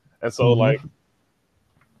of it, and so like,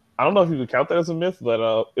 I don't know if you could count that as a myth, but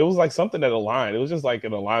it was like something that aligned. It was just like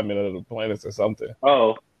an alignment of the planets or something.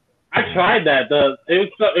 Oh, I tried that.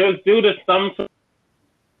 It was due to some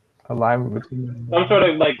alignment between some sort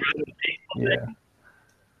of like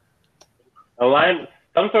alignment.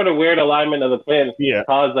 Some sort of weird alignment of the planets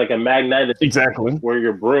caused like a magnetic where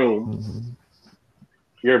your broom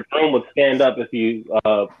would stand up if you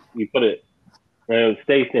put it, and it would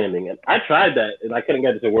stay standing. And I tried that and I couldn't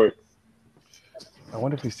get it to work. I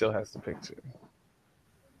wonder if he still has the picture.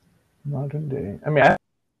 Modern day. I mean,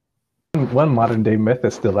 one modern day myth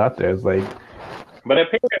that's still out there is like, but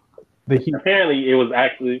apparently it was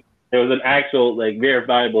an actual like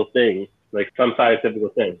verifiable thing, like some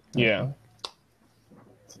scientific thing. Yeah.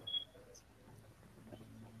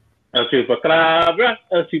 El Chupacabra.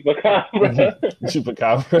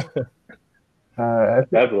 Chupacabra.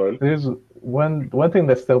 That's one. There's one thing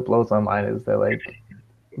that still blows my mind is that like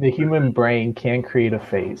the human brain can create a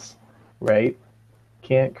face, right?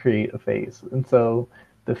 Can't create a face, and so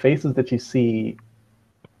the faces that you see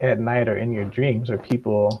at night or in your dreams are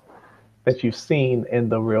people that you've seen in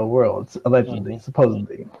the real world, allegedly,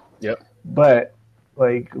 supposedly. Yep. But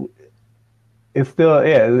like, it's still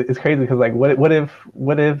it's crazy because like what if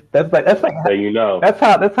that's like that's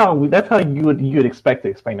how you would expect to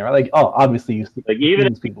explain it, right? Like, oh, obviously you see like even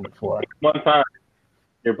these people before. One time,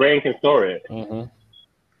 your brain can store it.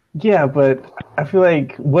 Yeah, but I feel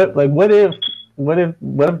like what if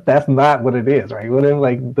that's not what it is, right? What if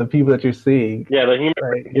like the people that you're seeing, the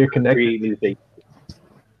human you're connected,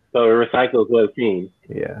 so it recycles what's seen.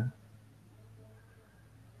 Yeah.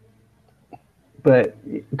 But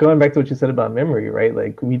going back to what you said about memory, right?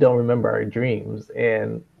 Like we don't remember our dreams,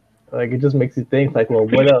 and like it just makes you think, like, well,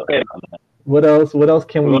 what else? What else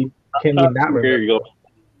can we not remember? Here you go.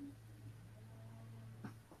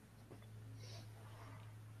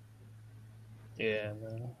 Yeah,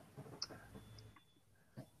 man.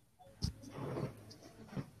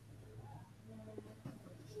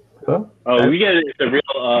 Huh? Oh, we get the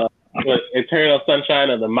real eternal sunshine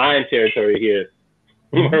of the mind territory here,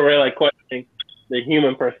 where we're like questioning the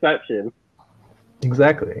human perception.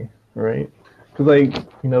 Exactly, right? Because like,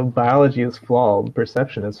 biology is flawed,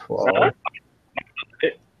 perception is flawed.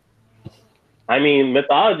 I mean,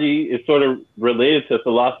 mythology is sort of related to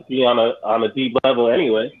philosophy on a deep level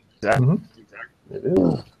anyway. Mm-hmm. It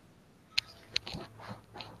is.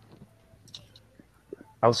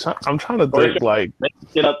 I'm trying to think like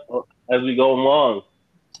get up as we go along,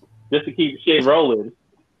 just to keep shit rolling.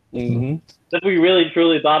 Mm-hmm. If we really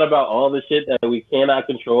truly thought about all the shit that we cannot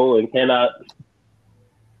control and cannot,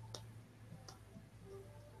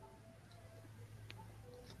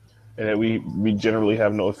 and that we generally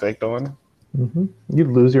have no effect on, you'd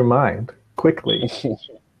lose your mind quickly.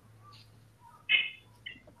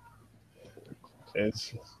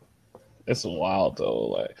 It's wild though,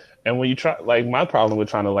 like, and when you try, like, my problem with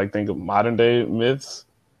trying to like think of modern day myths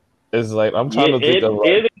is like I'm trying to think of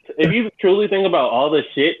like, if you truly think about all the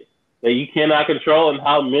shit that you cannot control and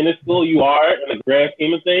how minuscule you are in the grand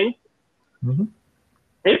scheme of things,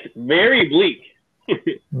 it's very bleak.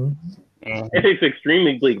 It's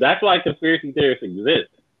extremely bleak. That's why conspiracy theorists exist,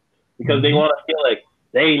 because they want to feel like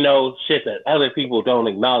they know shit that other people don't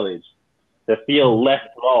acknowledge, to feel less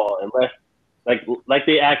small and less like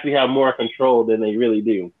they actually have more control than they really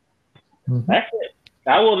do. That's it.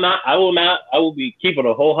 I will be keeping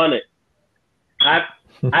a whole 100.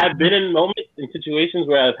 I've been in moments in situations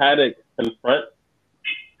where I've had to confront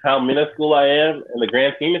how minuscule I am in the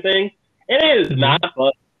grand scheme of things. It is not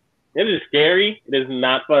fun. It is scary. It is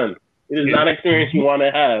not fun. It is not an experience you want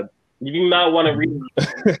to have. You do not want to read.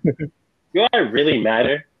 Do I really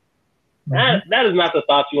matter? That is not the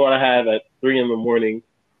thoughts you want to have at 3 a.m.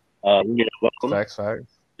 Facts.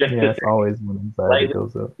 Just Yeah, to it's always when anxiety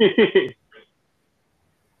goes up.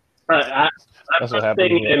 I'm That's not what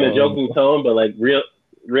saying happens. it in a joking tone, but like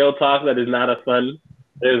real talk, that is not a fun.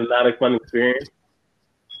 That is not a fun experience.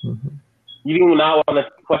 Mm-hmm. You do not want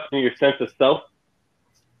to question your sense of self.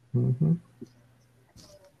 Mm-hmm.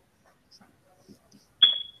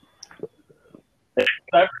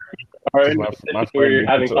 Or in my a position friend where you're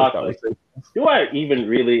gets having into those thoughts like, conversations. "Do I even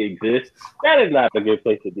really exist?" That is not a good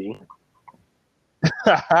place to be.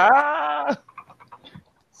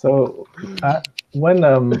 So, one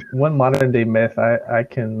modern day myth I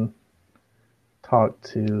can talk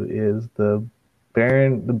to is the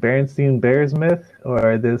Berenstein Bears myth,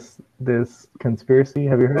 or this conspiracy.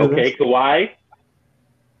 Have you heard of Okay, this? so why?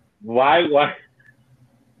 Why?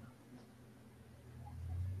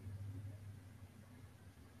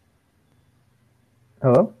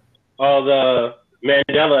 Hello? Oh, the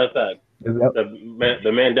Mandela effect. Is that The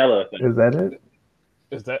Mandela effect. is that it?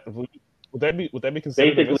 Is that would that be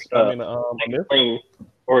considered Basically, a myth? explain,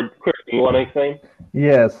 or Chris, you want to explain?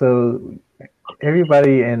 Yeah. So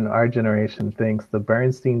everybody in our generation thinks the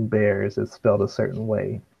Bernstein Bears is spelled a certain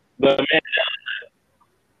way. The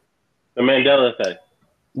Mandela effect.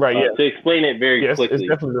 Right. Yeah. To explain it very Yes. quickly. It's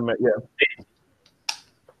definitely the myth. Yeah.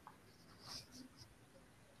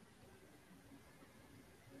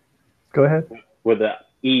 Go ahead. With the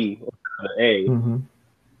E or the A. Mm-hmm.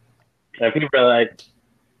 And people are like,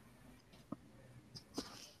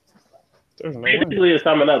 There's no way. basically to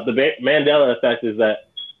sum it up, the Mandela effect is that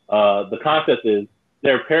the concept is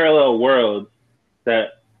there are parallel worlds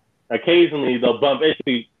that occasionally they'll bump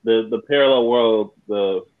into the parallel world,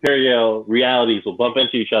 the parallel realities will bump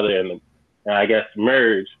into each other and I guess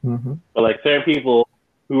merge. Mm-hmm. But like certain people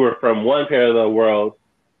who are from one parallel world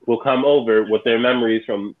will come over with their memories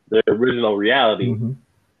from their original reality, Mm-hmm.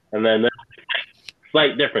 and then there's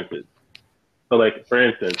slight differences. So like for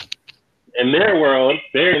instance, in their world,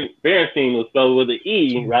 Berenstein was spelled with an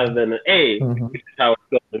E rather than an A, Mm-hmm. which is how it's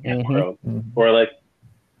spelled in their Mm-hmm. world. Mm-hmm. Or like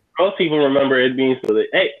most people remember it being spelled with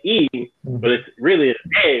an E, Mm-hmm. but it's really an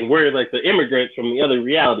A. We're like the immigrants from the other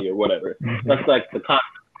reality or whatever. Mm-hmm. That's like the concept.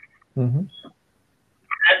 Mm-hmm.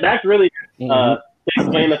 That's really Mhm. to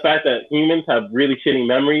explain the fact that humans have really shitty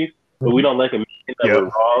memories, but we don't like admit that Yep. we're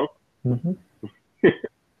wrong. Mm-hmm.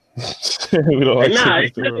 We don't like Nah, saying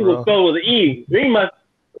it's things definitely wrong. was spelled with an E.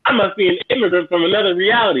 I must be an immigrant from another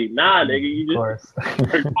reality. Nah, nigga, you Of just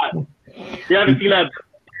course. forgot. You haven't seen that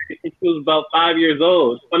since she was about 5 years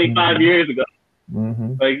old, 25 years ago.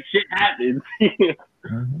 Mm-hmm. Like, shit happens.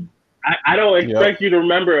 Mm-hmm. I don't expect you to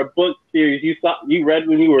remember a book series you read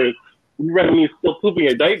when you were still pooping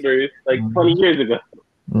your diapers like 20 years ago.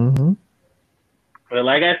 Mm-hmm. But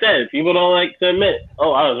like I said, people don't like to admit,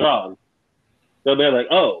 oh, I was wrong. So they're like,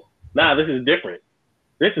 oh, nah, this is different.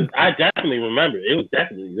 I definitely remember. It was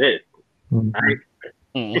definitely this. Mm-hmm. Right?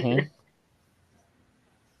 Mhm.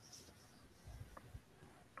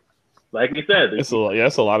 Like you said, It's a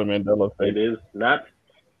lot of Mandela it effect. is not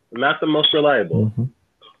the most reliable. Mm-hmm.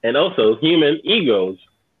 And also, human egos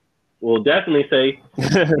will definitely say,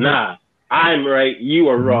 nah, I'm right, you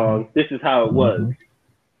are wrong. This is how it was.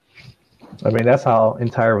 I mean, that's how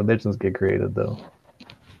entire religions get created, though.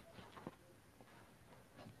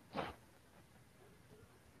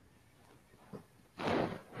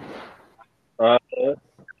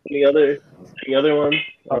 Any other ones?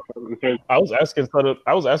 I was asking. So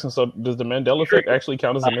does the Mandela effect actually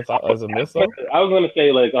count as a myth? As a myth, though? I was gonna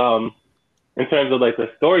say like in terms of like the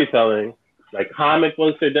storytelling, like comic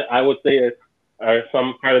books I would say are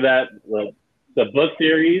some part of that. Like the book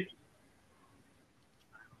series.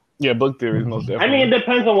 Yeah, book theories most I definitely. mean, it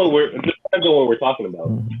depends on what we're talking about.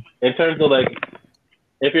 In terms of like,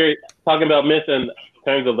 if you're talking about myths in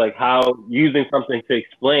terms of like how using something to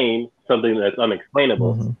explain something that's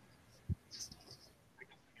unexplainable. Mm-hmm.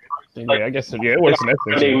 Yeah, I guess it works in that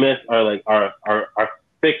sense. Many myths are like our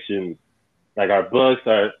fiction, like our books,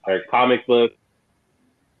 our comic books,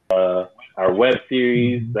 our web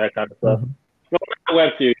series, that kind of stuff. No,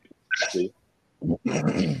 web series, actually.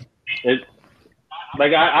 It's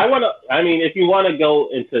like I want to. I mean, if you want to go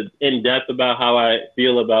in depth about how I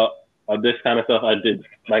feel about this kind of stuff, I did.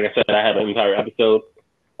 Like I said, I had an entire episode.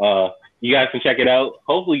 You guys can check it out.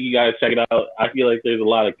 Hopefully, you guys check it out. I feel like there's a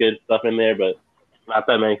lot of good stuff in there, but not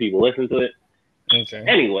that many people listen to it. Okay.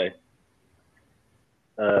 Anyway,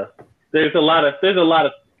 there's a lot of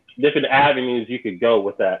different avenues you could go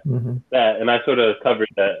with that. Mm-hmm. And I sort of covered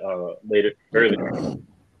that earlier.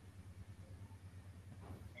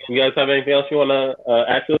 You guys have anything else you want to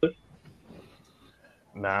add to this?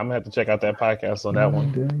 Nah, I'm gonna have to check out that podcast on that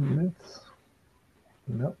one. Doing myths?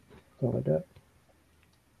 Nope. Something like that.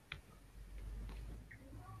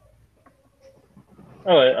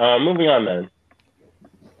 All right, moving on then.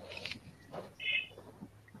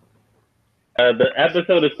 The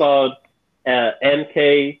episode is called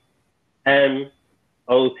NKMOTB.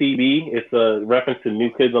 It's a reference to New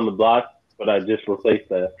Kids on the Block, but I just replaced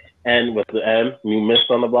the N with the M, New Myths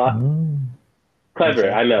on the Block.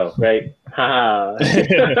 Clever, I know, right?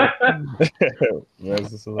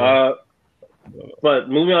 But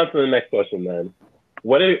moving on to the next question, then.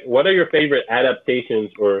 What are your favorite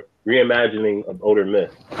adaptations or reimagining of older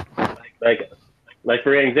myths? Like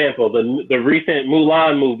for example, the recent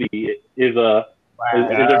Mulan movie is a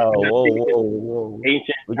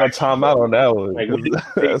ancient. We got time out on that one. Like,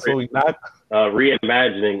 that's what we got.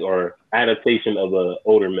 Reimagining or adaptation of an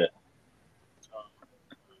older myth.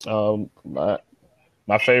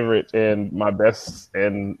 My favorite and my best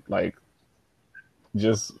and like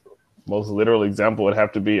just most literal example would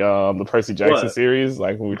have to be the Percy Jackson series,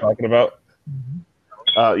 like when we were talking about.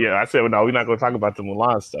 Yeah, I said no, we're not going to talk about the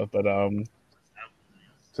Mulan stuff, but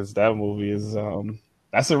because that movie is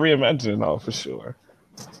that's a reimagining, for sure.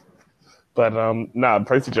 But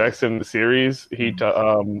Percy Jackson series,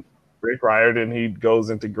 Rick Riordan, he goes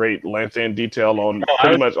into great length and detail on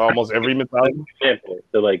pretty much almost every mythology.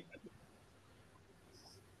 So like,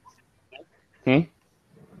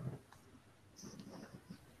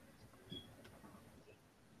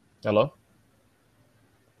 Hello.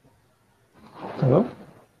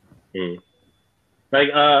 Like,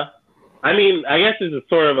 I mean, I guess it's a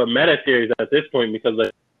sort of a meta series at this point because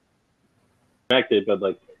like connected, but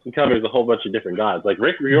like he covers a whole bunch of different gods. Like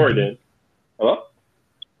Rick Riordan. Hello?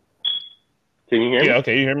 Can you hear me? Yeah,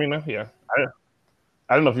 okay, you hear me now? Yeah.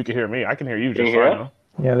 I don't know if you can hear me. I can hear you just fine now.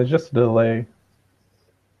 Yeah, there's just a delay.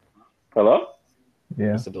 Hello?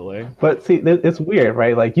 Yeah. Just a delay. But see, it's weird,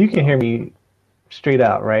 right? Like you can hear me straight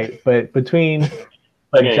out, right? But between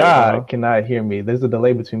like Ja cannot hear me. There's a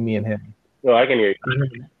delay between me and him. No, I can hear you.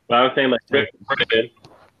 But I was saying like Rick Riordan.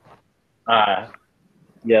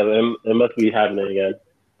 Yeah, it must be happening again.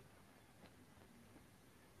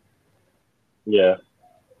 Yeah.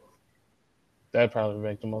 That'd probably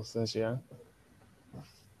make the most sense, yeah.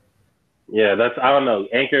 Yeah, I don't know.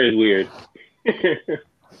 Anchor is weird.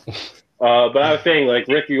 But I was saying, like,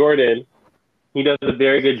 Rick Riordan, he does a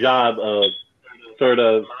very good job of sort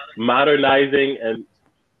of modernizing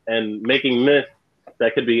and making myths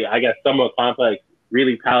that could be, I guess, somewhat complex,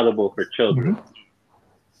 really palatable for children.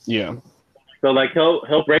 Yeah. So, like,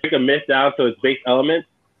 he'll break a myth down to its base elements,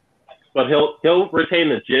 but he'll retain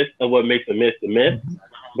the gist of what makes a myth,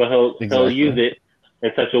 but he'll use it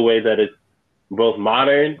in such a way that it's both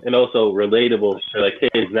modern and also relatable for like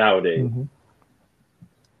kids nowadays.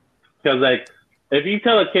 Because like if you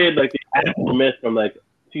tell a kid like the actual myth from like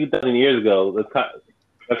 2,000 years ago, it's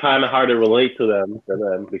kind of hard to relate to them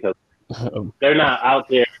because they're not out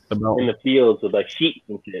there in the fields with like sheep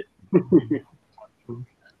and shit.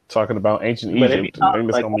 Talking about ancient Egypt,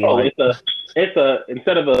 it's a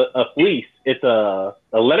instead of a fleece, it's a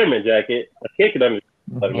Letterman jacket. A kid could understand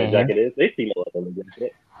what a Letterman jacket is. They see no Letterman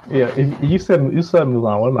jacket. Yeah, you said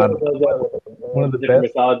Mulan. One of the best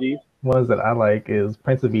mythologies ones that I like is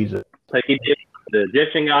Prince of Egypt. Like he did the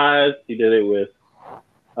Egyptian gods. He did it with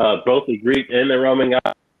both the Greek and the Roman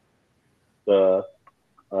gods. The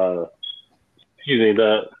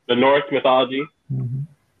Norse mythology.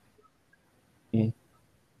 You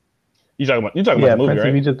talking about the movie, Prince right?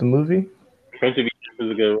 of Egypt, the movie. Prince of Egypt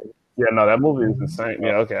is a good one. Yeah, no, that movie is insane.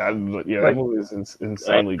 Yeah, okay, that movie is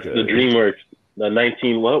insanely good. The DreamWorks, the I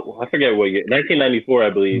forget what year, 1994, I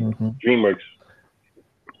believe. DreamWorks.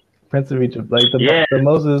 Prince of Egypt, like the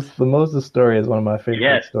Moses story is one of my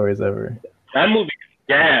favorite stories ever. That movie is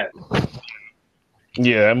gas.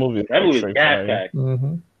 Yeah, that movie is gas packed.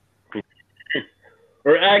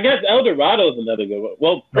 Or I guess El Dorado is another good one.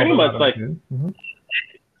 Well, pretty much like.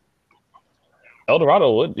 El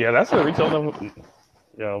Dorado would, that's a retail number.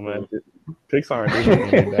 Yo, man, Pixar and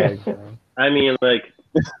Disney bags, man. I mean, like,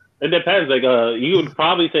 it depends. Like, you would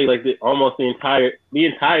probably say like almost the entire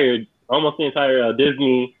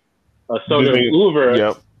Disney sort of oeuvre.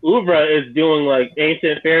 Yep. Oeuvre is doing like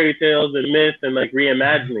ancient fairy tales and myths and like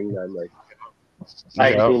reimagining them, like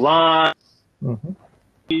Mulan.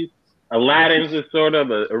 Aladdin's is sort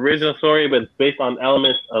of an original story, but it's based on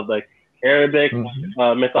elements of like Arabic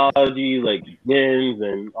mythology, like jinns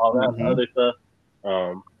and all that other stuff.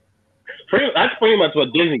 That's pretty much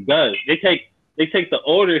what Disney does. They take the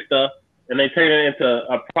older stuff and they turn it into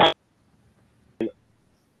a product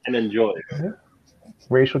and enjoy it.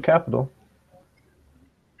 Racial capital.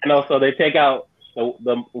 And also they take out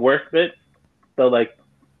the worst bits. So like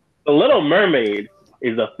the Little Mermaid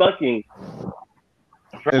is a fucking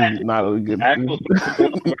not a good actual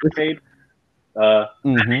mermaid. And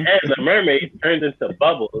the mermaid turns into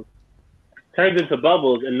bubbles,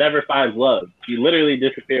 and never finds love. She literally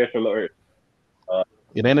disappears from the earth.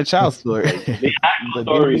 It ain't a child story. The actual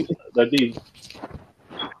stories that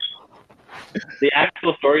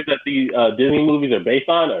these Disney movies are based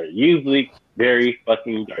on are usually very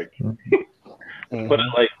fucking dark. Put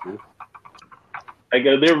it like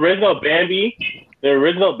the original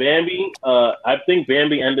Bambi. I think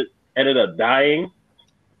Bambi ended up dying.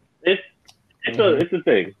 It's a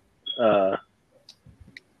thing.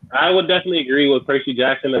 I would definitely agree with Percy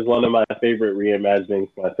Jackson as one of my favorite reimaginings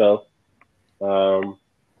myself.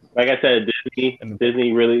 Like I said,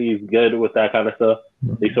 Disney really is good with that kind of stuff.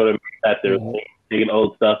 They sort of make that their thing, taking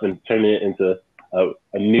old stuff and turning it into a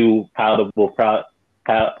new palatable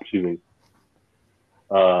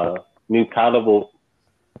new palatable.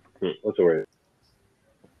 What's the word?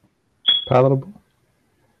 Palatable.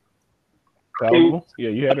 Palatable. Yeah,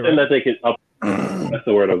 you had it right. That they can up. That's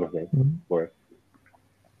the word I was looking for.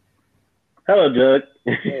 Hello, Jug.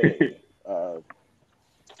 Hey,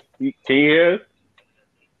 Can you hear us?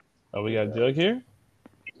 Oh, we got Jug here?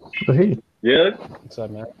 So hey, Jug? What's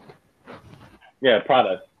up, man? Yeah,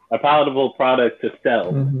 product. A palatable product to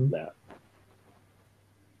sell now.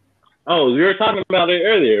 Oh, we were talking about it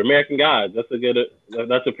earlier. American Gods. That's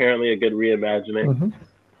apparently a good reimagining.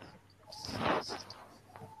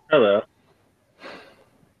 Hello.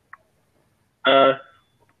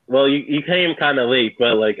 Well, you came kind of late,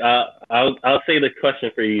 but like I'll say the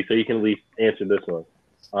question for you so you can at least answer this one.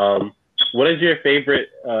 What is your favorite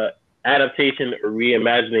adaptation or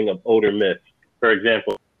reimagining of older myths? For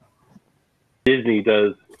example, Disney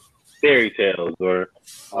does fairy tales, or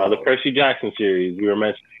the Percy Jackson series. We were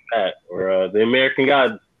mentioning that, or the American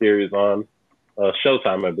Gods series on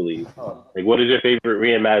Showtime, I believe. Like, what is your favorite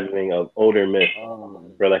reimagining of older myths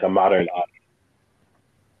for like a modern audience?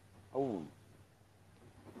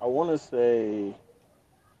 I want to say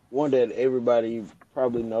one that everybody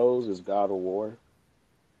probably knows is God of War.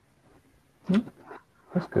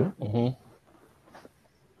 that's good. I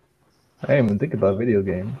didn't even think about video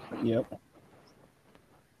games. Yep.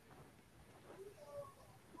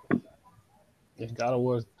 Yeah, God of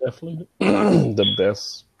War is definitely the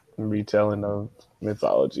best retelling of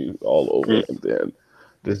mythology all over. And then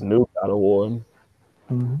this new God of War.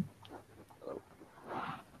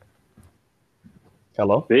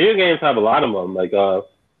 Hello? Video games have a lot of them. Like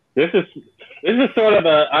this is sort of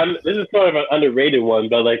an underrated one,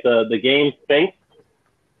 but like the game Sphinx.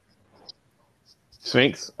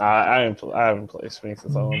 Sphinx? I haven't played Sphinx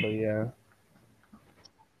at all, but yeah.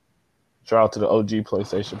 Shout out to the OG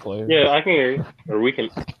PlayStation players. Yeah, I can hear you. Or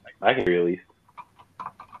I can hear you at least.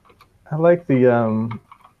 I like the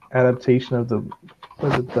adaptation of the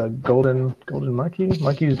Golden Monkey?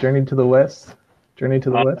 Monkey's Journey to the West.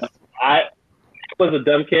 I was a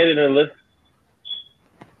dumb kid and it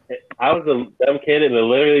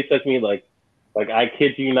literally took me like I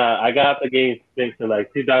kid you not, I got the game Sphinx in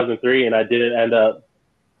like 2003 and I didn't end up.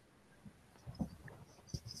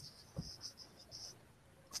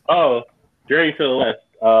 Oh, Journey to the West.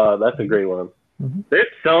 That's a great one. There's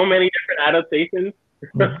so many different adaptations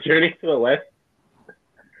of Journey to the West.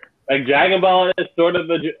 Like Dragon Ball is sort of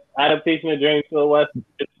the adaptation of Journey to the West.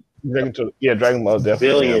 Dragon Ball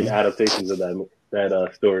definitely. Billion adaptations of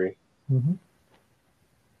that story.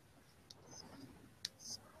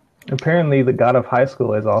 Apparently, the God of High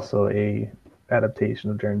School is also a adaptation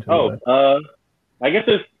of Journey to the West. I guess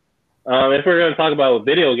if we're going to talk about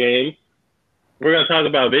video games,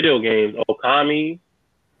 Okami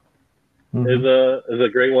is a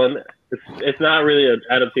great one. It's not really an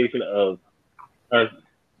adaptation of.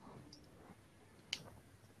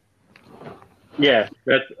 Yeah,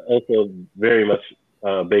 that's also very much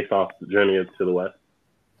based off the Journey to the West.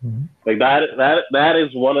 Like that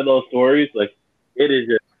is one of those stories. Like it is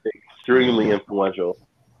just extremely influential.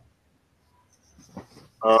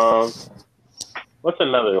 What's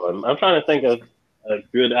another one? I'm trying to think of a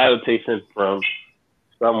good adaptation from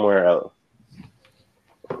somewhere else.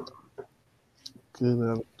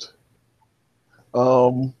 Good.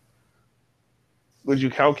 Would you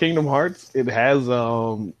count Kingdom Hearts? It has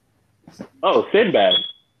Sinbad.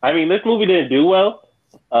 I mean, this movie didn't do well,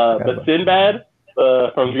 but Sinbad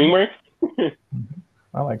from DreamWorks.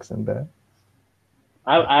 I like Sinbad.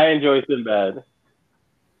 I enjoy Sinbad.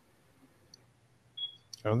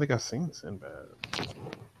 I don't think I've seen Sinbad.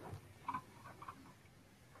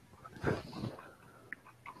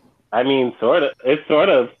 I mean, sort of. It's sort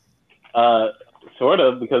of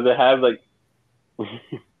because it has like.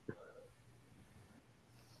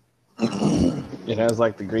 It has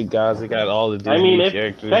like the Greek gods. It got all the Disney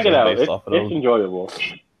characters. Check it out. Based off of those. It's enjoyable.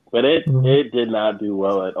 but it did not do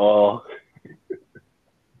well at all.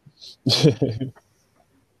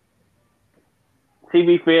 To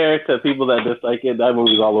be fair to people that dislike it, that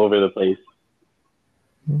movie's all over the place.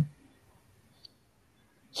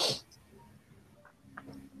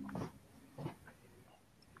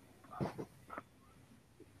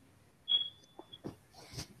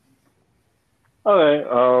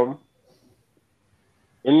 Okay.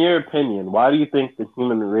 In your opinion, why do you think the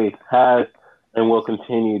human race has and will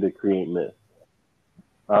continue to create myths?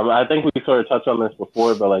 I think we sort of touched on this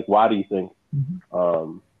before, but like, why do you think?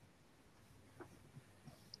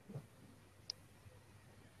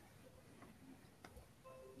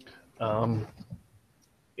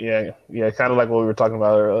 Yeah, kind of like what we were talking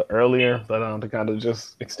about earlier, but to kind of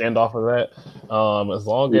just extend off of that, as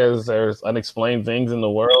long as there's unexplained things in the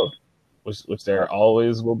world, which there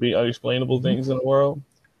always will be unexplainable things in the world,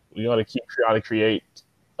 we ought to keep trying to create.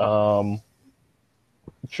 I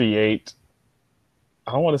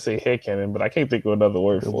don't want to say headcanon, but I can't think of another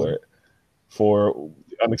word for it. For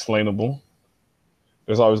unexplainable,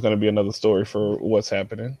 there's always going to be another story for what's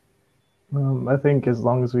happening. I think as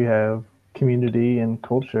long as we have community and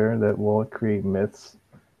culture, that will create myths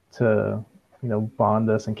to, bond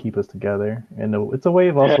us and keep us together. And it's a way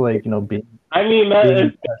of also being. I mean,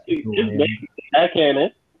 it's basically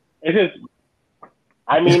headcanon. It's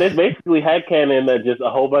basically headcanon that just a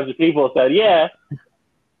whole bunch of people said, yeah.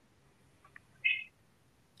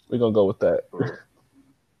 We're going to go with that.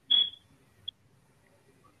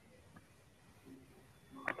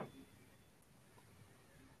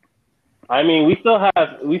 I mean, we still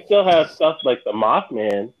have stuff like the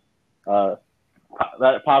Mothman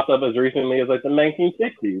that popped up as recently as like the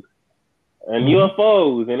 1960s, and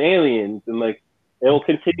UFOs and aliens, and like it will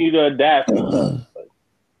continue to adapt.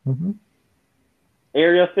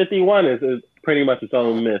 Area 51 is pretty much its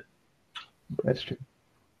own myth. That's true.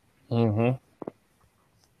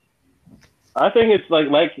 I think it's like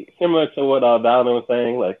similar to what Bowden was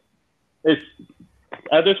saying. Like, it's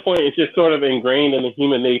at this point, it's just sort of ingrained in the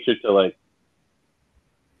human nature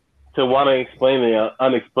to want to explain the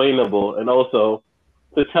unexplainable, and also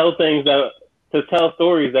to tell stories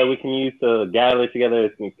that we can use to gather together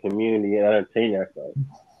as a community and entertain ourselves.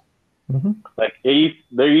 Like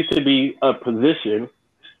there used to be a position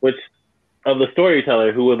of the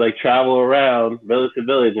storyteller who would like travel around village to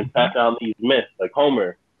village and pass down these myths, like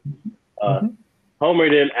Homer. Homer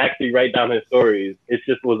didn't actually write down his stories; it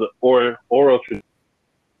just was an oral tradition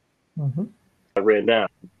written down.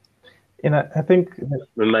 And I think,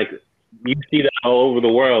 and like you see that all over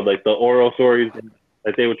the world, like the oral stories,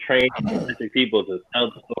 like they would train specific people to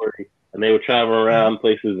tell the story, and they would travel around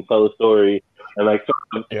places and tell the story. And like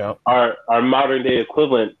our modern day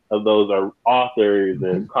equivalent of those are authors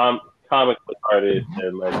and comic book artists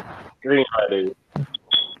and like screenwriters.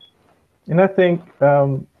 And I think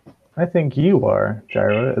you are,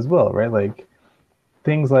 Jaira, as well, right? Like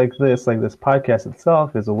things like this podcast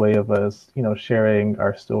itself is a way of us, sharing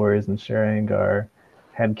our stories and sharing our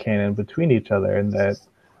headcanon between each other, and that,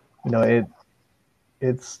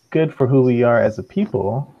 it's good for who we are as a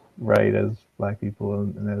people, right? As Black people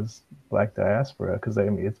and as Black diaspora, because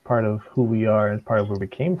it's part of who we are and part of where we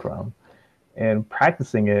came from, and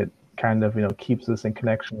practicing it kind of, keeps us in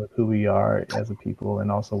connection with who we are as a people,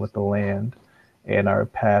 and also with the land and our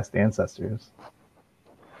past ancestors.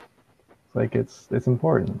 Like it's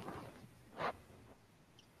important.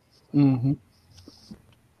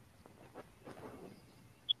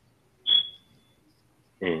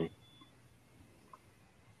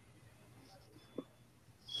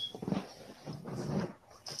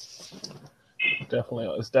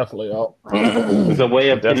 It's definitely all. It's a way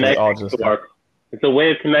of connecting to our. It's a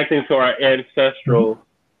way of connecting to our ancestral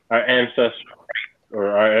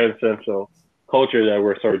culture that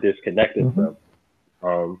we're sort of disconnected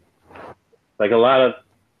from. Like a lot of,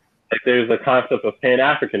 like there's a concept of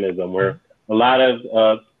Pan-Africanism where a lot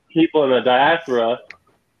of people in the diaspora,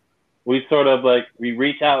 we sort of like, we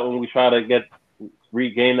reach out and we try to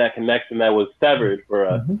regain that connection that was severed for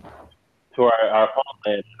us to our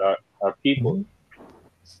homeland, our people.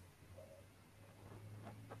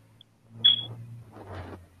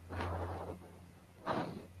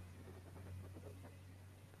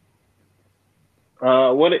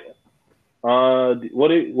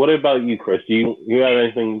 What about you, Chris? Do you have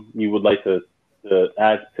anything you would like to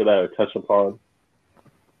add to that or touch upon?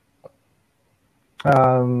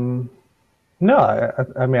 No,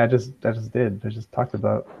 I mean, I just did. I just talked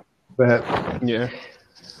about that. Yeah.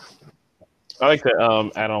 I like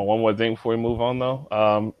to add on one more thing before we move on,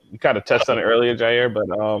 though. You kind of touched on it earlier, Jair, but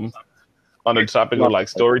on the topic of like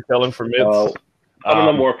storytelling for myths, some of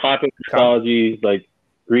the more popular mythologies, like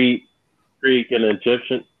Greek, and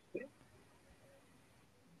Egyptian.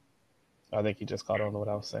 I think he just caught on to what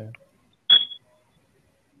I was saying.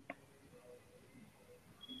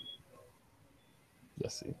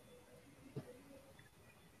 Let's see.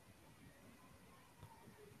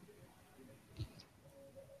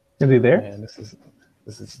 Is he there? Man, this is.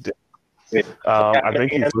 I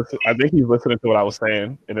think he's listening to what I was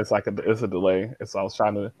saying, and it's like it's a delay. And so I was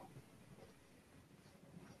trying to.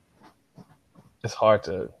 It's hard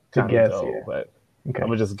to kind of go, yeah. but Okay. I'm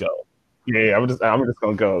gonna just go. Yeah, I'm just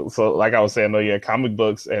gonna go. So, like I was saying, though, yeah, comic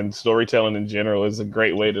books and storytelling in general is a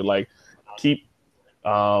great way to like keep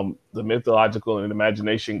the mythological and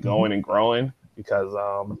imagination going and growing, because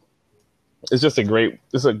it's just a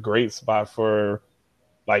great spot for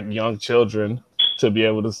like young children to be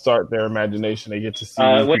able to start their imagination. They get to see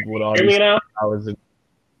these people with all these powers.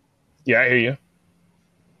 Yeah, I hear you.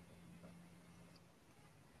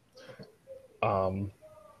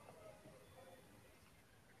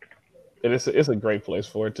 It's a great place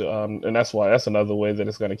for it to, and that's another way that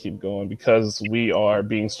it's going to keep going, because we are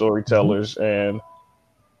being storytellers, and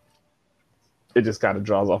it just kind of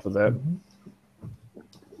draws off of that.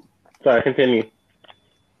 Sorry, continue.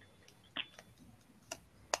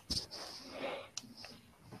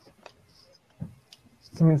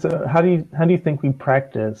 I mean, so how do you think we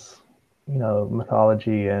practice,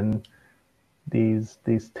 mythology and these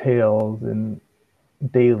tales and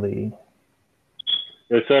daily?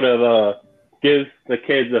 It sort of gives the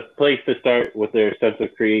kids a place to start with their sense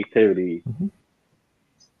of creativity.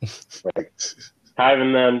 Like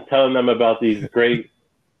telling them about these great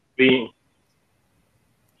beings.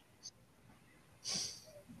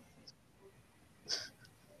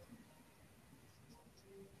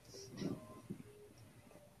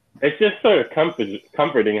 It's just sort of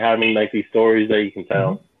comforting having like these stories that you can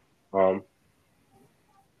tell.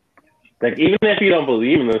 Like even if you don't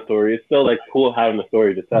believe in the story, it's still like cool having the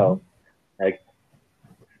story to tell. Like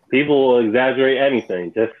people will exaggerate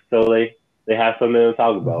anything just so they have something to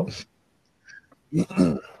talk about.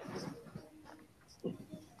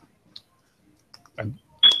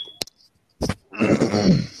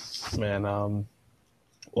 Man,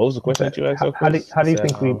 what was the question that you asked? How do you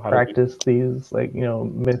think we practice these, like,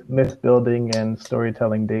 myth building and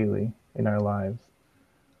storytelling daily in our lives?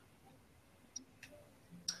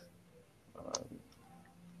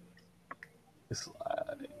 It's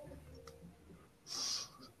like,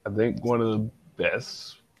 I think one of the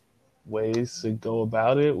best ways to go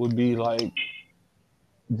about it would be like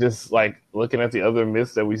just like looking at the other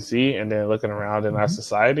myths that we see, and then looking around in our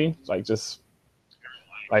society, like just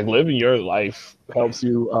like living your life helps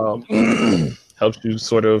you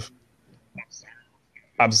sort of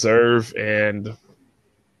observe and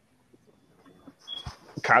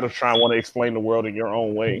kind of try and want to explain the world in your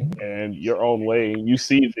own way, and your own way. You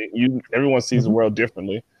see everyone sees the world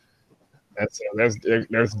differently, and so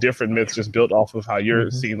there's different myths just built off of how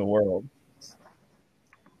you're seeing the world.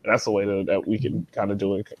 And that's the way that we can kind of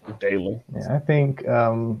do it daily. Yeah, I think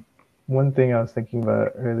one thing I was thinking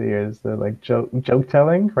about earlier is the like joke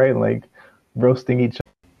telling, right? Like roasting each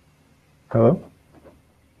other. Hello?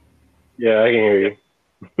 Yeah, I can hear you.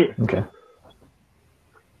 Okay.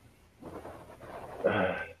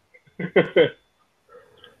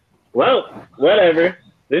 Well, whatever.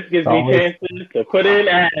 This gives me chances to put in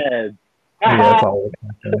ads. Yeah, that's always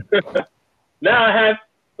Now I have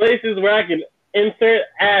places where I can insert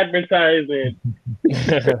advertisement.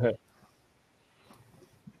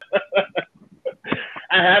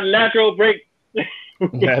 I have natural breaks.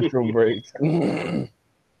 Natural breaks. I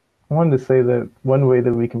wanted to say that one way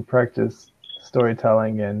that we can practice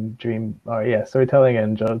storytelling and storytelling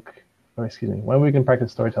and when we can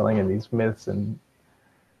practice storytelling and these myths and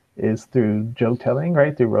is through joke telling,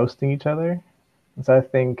 right? Through roasting each other. So I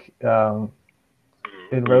think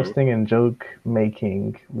in roasting and joke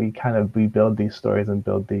making, we build these stories and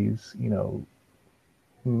build these,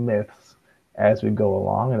 myths as we go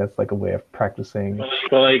along, and it's like a way of practicing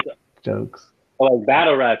jokes. Like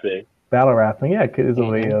battle rapping. Battle rapping, yeah, is a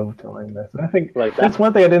way of telling this. And I think that's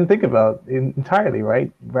one thing I didn't think about entirely,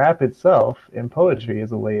 right? Rap itself in poetry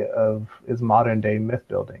is is modern day myth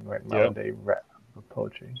building, right? Modern day rap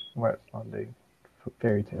poetry, right? Modern day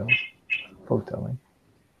fairy tales, folk telling.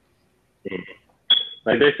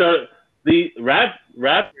 Like the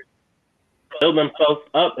rap build themselves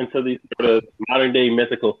up into these sort of modern day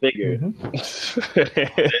mythical figures.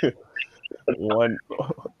 One.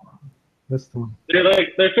 They're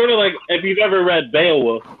sort of like, if you've ever read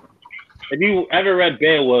Beowulf,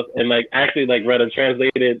 and like actually like read it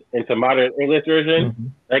translated into modern English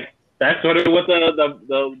version, like that's sort of what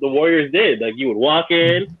the warriors did. Like you would walk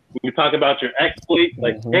in, you talk about your exploits,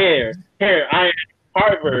 like here, I am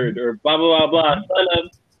Harvard or blah blah blah blah,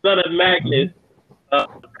 son of Magnus,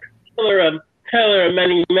 pillar of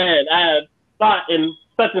many men. I have fought in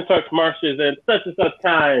such and such marshes and such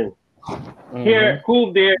times. Here,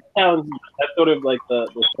 who dare challenge me? That's sort of like the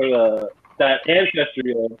sort of that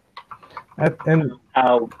ancestry of And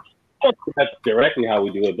how. I don't think that's directly how we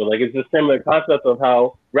do it, but like it's a similar concept of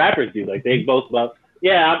how rappers do. Like they boast about,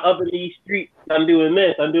 yeah, I'm up in these streets, I'm doing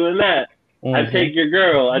this, I'm doing that. I take your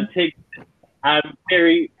girl, I'm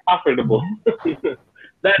very profitable.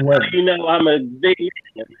 That's how you know I'm a big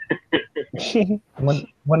man.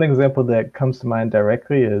 one example that comes to mind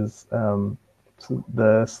directly is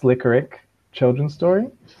the Slick Rick children's story.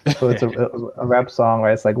 So it's a rap song,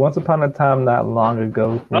 right? It's like, once upon a time, not long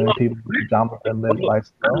ago, when people were dumb and lived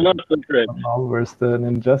lifestyle, were stood and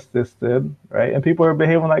injustice stood, right? And people were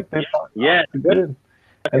behaving like they thought. Yeah, good.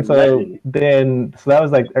 And so that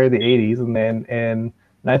was like early 80s, and then in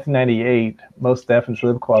 1998, Mos Def and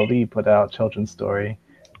Talib Kweli put out Children's Story,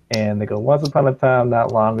 and they go, once upon a time,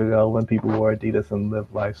 not long ago, when people wore Adidas and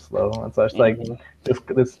lived life slow. And so it's like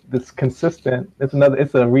this consistent. It's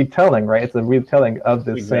a retelling, right? It's a retelling of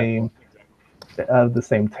the same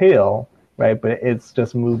tale, right? But it's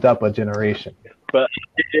just moved up a generation. But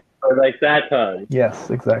like that time. Yes,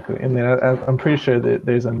 exactly. And then I'm pretty sure that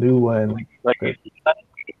there's a new one. Like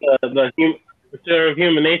the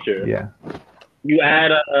human nature. Yeah. You add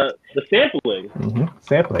the sampling.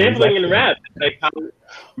 Sampling exactly. In rap, like how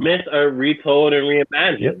myths are retold and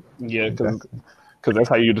reimagined. Yep. Yeah, because that's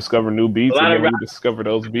how you discover new beats, and then when you discover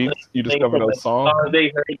those beats, you discover those songs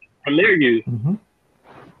they heard from their youth.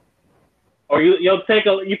 Or you take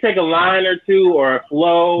a line or two, or a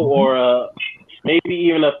flow, or maybe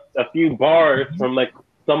even a few bars from like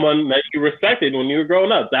someone that you respected when you were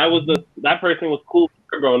growing up. That person was cool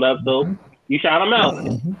growing up, so you shout them out.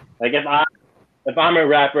 Like if I'm a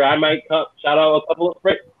rapper, I might shout out a couple of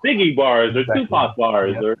Biggie bars or Tupac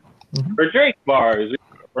bars or Drake bars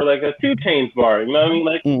or like a 2 Chainz bar. You know what I mean?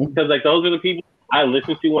 Like because like those are the people I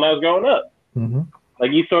listened to when I was growing up.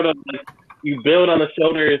 Like you sort of like you build on the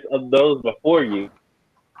shoulders of those before you.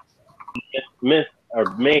 Myths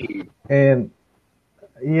are made. And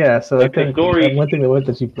yeah, so like I think one thing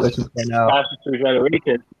that you point out. Passes through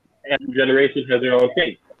generations, and generation has their own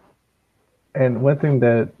taste. And one thing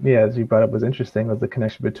that, as you brought up, was interesting was the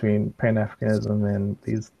connection between Pan-Africanism and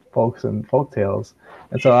these folks and folk tales.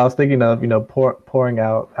 And so I was thinking of, pouring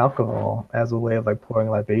out alcohol as a way of like pouring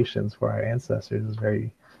libations for our ancestors is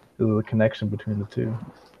a connection between the two.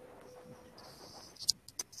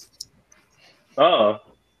 Oh,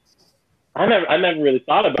 I never really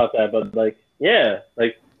thought about that, but like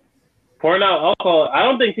pouring out alcohol. I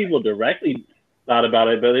don't think people directly thought about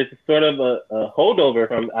it, but it's sort of a holdover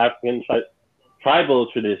from African tribal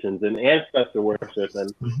traditions and ancestor worship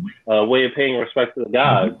and a way of paying respect to the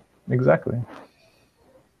gods. Exactly.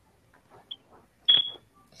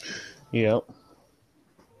 Yep.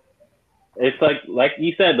 It's like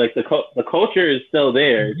you said, like the culture is still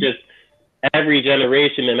there. It's just every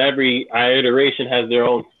generation and every iteration has their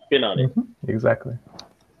own spin on it. Exactly.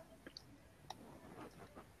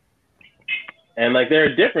 And like there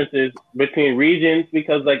are differences between regions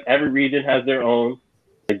because like every region has their own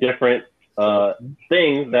different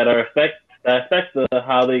things that affect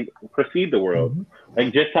how they perceive the world.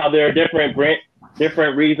 Like just how there are different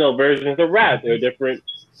regional versions of rap. There are different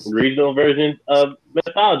regional versions of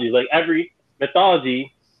mythology. Like every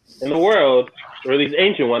mythology in the world, or at least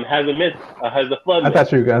ancient one, has a myth, has a flood myth. I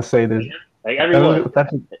thought you were gonna say this. Like everyone,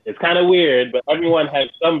 it's kind of weird, but everyone has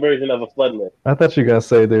some version of a flood myth. I thought you were gonna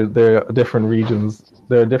say there are different regions.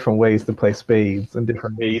 There are different ways to play spades and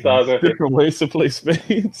different. Yeah, you thought I was gonna say different ways to play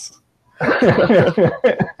spades.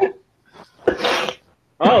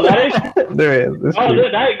 Oh, that is. There is.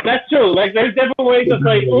 That's true. Like, there's different ways to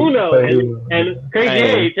play Uno and Crazy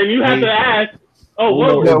Eights, and you have to ask.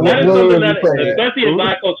 Oh, that is something that, especially in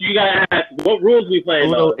Black culture, you gotta ask what rules we play.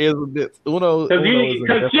 Uno is a bit.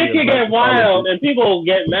 Because shit can get wild and people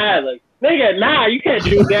get mad. Like, nigga, nah, you can't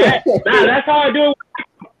do that. Nah, that's how I do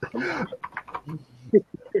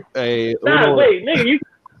it. Hey, nah, wait, nigga, you.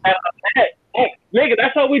 Hey, nigga,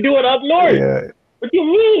 that's how we do it up north. Yeah. What do you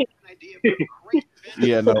mean?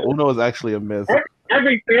 Yeah, no, Uno is actually a myth.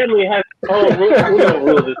 Every family has its own Uno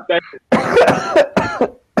rules, especially.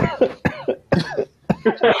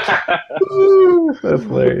 That's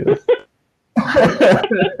hilarious.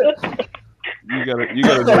 You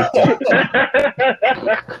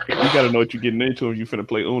gotta know what you're getting into if you finna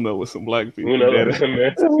play Uno with some black people.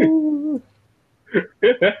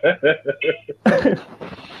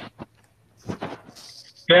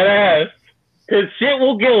 Dead ass. Cause shit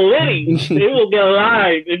will get litty. It will get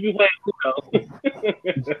live if you play Uno.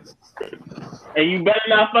 And you better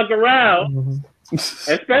not fuck around. Mm-hmm.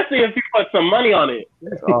 Especially if you put some money on it.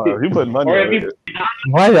 Oh, you put money Or on if it. you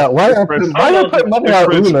Why y'all put money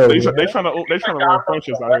on Uno? They trying to run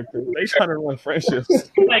friendships out here. They trying to run friendships.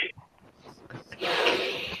 like,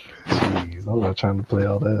 Jeez, I'm not trying to play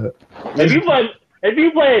all that. if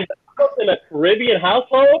you play in a Caribbean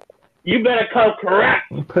household, you better come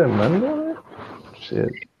correct. You putting money on it? Shit.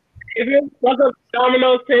 If you fuck up the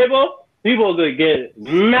Domino's table, people are gonna get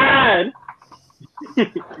mad.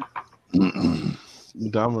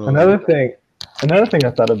 Domino. Another thing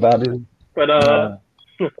I thought about is But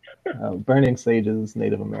burning sage is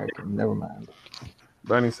Native American. Never mind.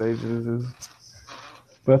 Burning sages is.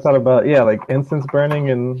 But I thought about like incense burning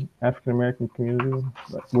in African American community.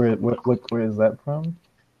 Like, where is that from?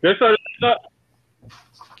 there's sort of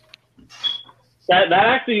that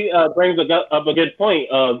actually brings up a good point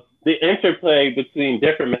of the interplay between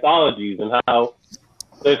different mythologies and how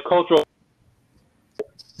there's cultural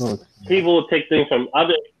people will take things from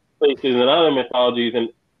other places and other mythologies and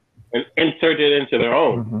insert it into their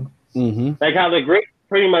own. Mm-hmm. Like how the Greeks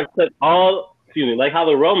pretty much took like how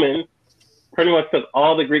the Romans pretty much took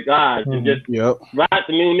all the Greek gods and just wrapped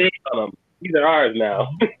the new names on them. These are ours now.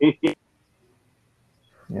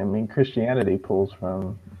 Yeah, I mean Christianity pulls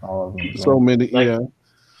from all of them. So many,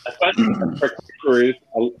 Especially for conquerors.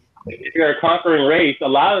 If you're a conquering race, a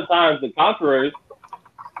lot of times the conquerors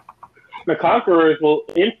will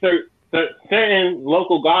insert certain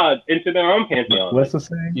local gods into their own pantheon. What's the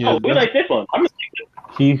saying? Yeah, we like this one. I'm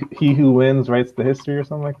He who wins writes the history or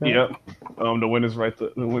something like that. Yep. The winners write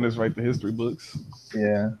the history books.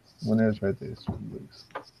 Yeah, winners write the history books.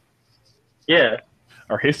 Yeah.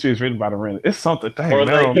 Our history is written by the winners. It's something. Dang, Or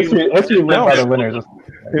like history written by the winners.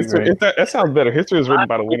 History, that sounds better. History is written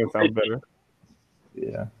by the winners sounds better.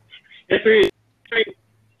 Yeah. History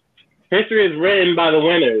is written by the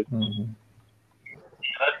winners. Mm-hmm.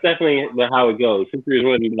 That's definitely how it goes. History is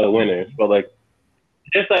written by the winners. But like,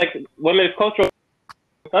 it's like when there's cultural,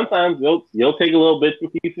 sometimes you'll take a little bits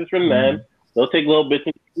and pieces from them. They'll take little bits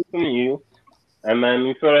and pieces from you, and then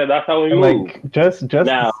we sort of that's how we move. Like just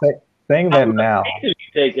now, saying that now. You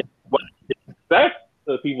take what you expect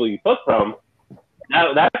the people you took from.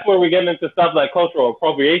 Now that's where we get into stuff like cultural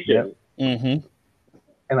appropriation. Yep. Mm-hmm.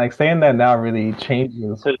 And like saying that now really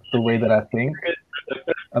changes the way that I think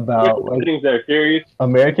about like things that are serious.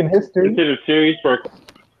 American history. Considered serious for.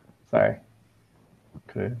 Sorry.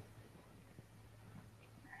 Okay.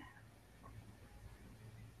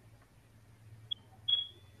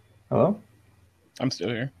 Hello? I'm still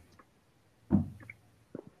here.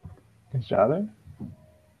 Is Ja there?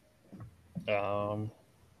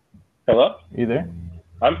 Hello? You there?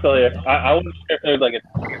 I'm still here. I wasn't sure if there was like a.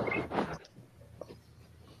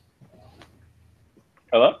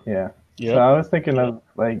 Hello? Yeah. Yep. So I was thinking of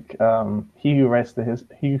like he who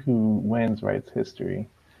wins writes history.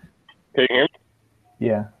 Can you hear me?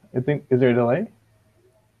 Yeah. Is there a delay?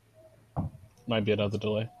 Might be another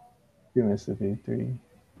delay. Mississippi 3,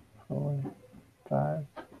 4, 5.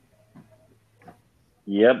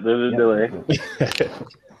 Yep, there's a delay.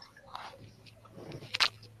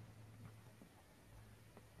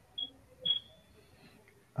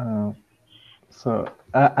 So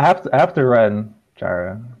I have to run,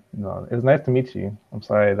 Jara. No, it was nice to meet you. I'm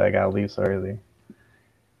sorry that I gotta leave so early.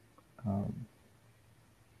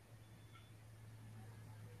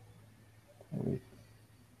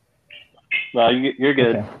 No, you're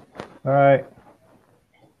good. Okay. All right.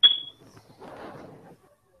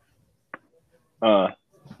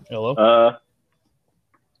 Hello.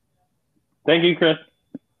 Thank you, Chris.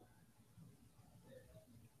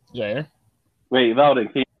 Jair? Wait,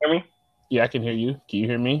 Valden, can you hear me? Yeah, I can hear you. Can you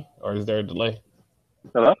hear me? Or is there a delay?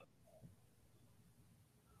 Hello?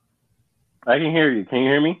 I can hear you. Can you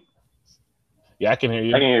hear me? Yeah, I can hear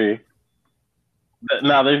you. I can hear you. But,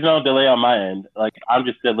 no, there's no delay on my end. Like, I'm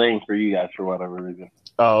just delaying for you guys for whatever reason.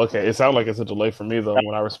 Oh, okay. It sounds like it's a delay for me, though,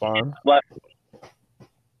 when I respond. Well,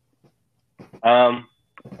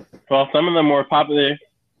 some of the more popular...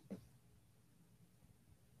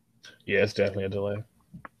 Yeah, it's definitely a delay.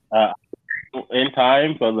 In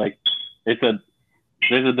time, but like there's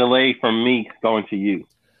a delay from me going to you.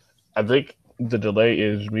 I think the delay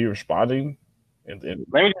is me responding. And then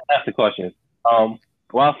let me just ask the question.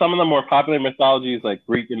 While some of the more popular mythologies like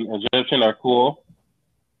Greek and Egyptian are cool,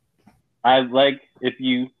 I'd like if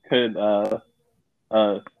you could those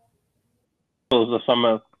are some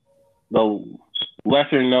of the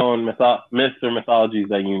lesser known myths or mythologies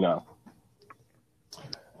that you know.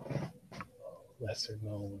 Lesser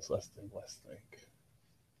known, let's think.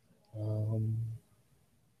 Um,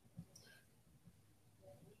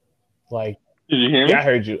 like, Did you hear me? yeah, I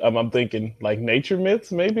heard you. I'm thinking like nature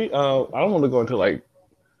myths, maybe. I don't want to go into like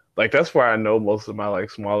that's where I know most of my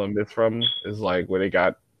like smaller myths from is like where they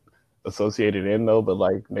got associated in though, but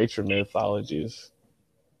like nature mythology is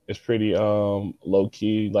pretty low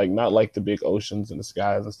key, like not like the big oceans and the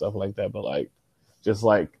skies and stuff like that, but like just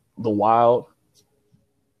like the wild,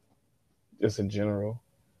 just in general.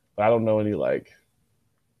 But I don't know any like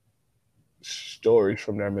stories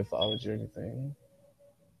from their mythology or anything.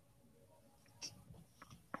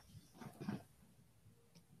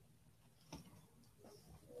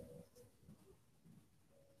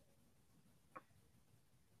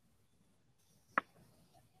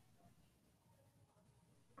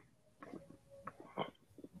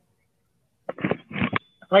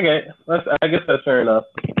 Okay, I guess that's fair enough.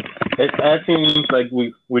 It seems like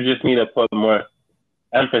we just need to put more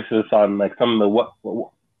emphasis on like some of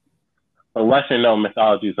the lesser known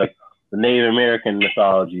mythologies, like the Native American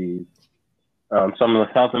mythologies, some of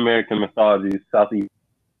the South American mythologies, Southeast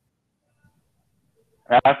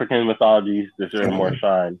African mythologies deserve more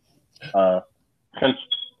shine. Since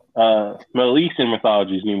Middle Eastern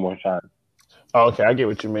mythologies need more shine. Oh, okay, I get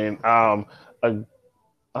what you mean. I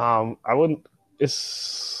wouldn't.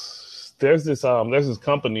 There's this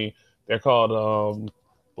company. They're called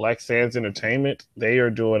Black Sands Entertainment. They are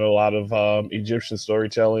doing a lot of Egyptian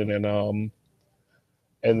storytelling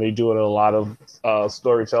and they doing a lot of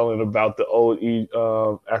storytelling about the old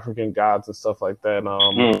African gods and stuff like that.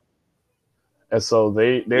 And so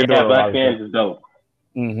they're doing a Black lot of Sands is dope.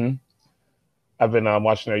 Mm-hmm. I've been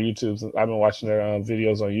watching their YouTubes. I've been watching their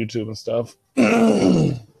videos on YouTube and stuff.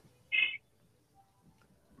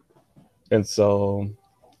 And so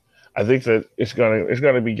I think that it's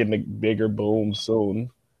gonna be getting a bigger boom soon.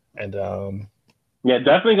 And yeah,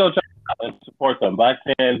 definitely go check it out and support them. Black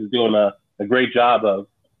Sands is doing a great job of.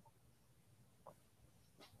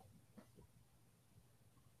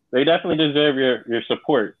 They definitely deserve your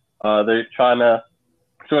support. They're trying to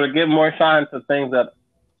sort of give more shine to things that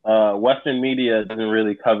Western media doesn't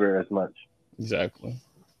really cover as much. Exactly.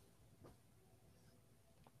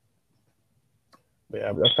 But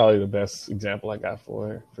yeah, that's probably the best example I got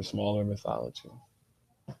for smaller mythology.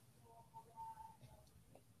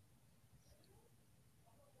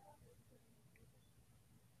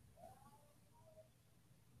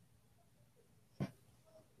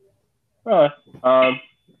 All right.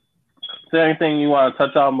 Is there anything you want to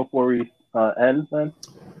touch on before we end then?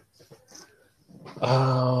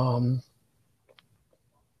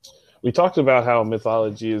 We talked about how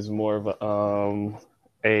mythology is more of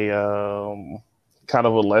a kind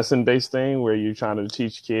of a lesson-based thing where you're trying to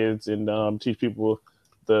teach kids and teach people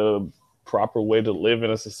the proper way to live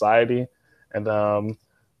in a society. And I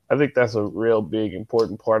think that's a real big,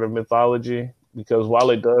 important part of mythology because while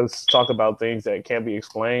it does talk about things that can't be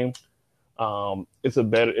explained,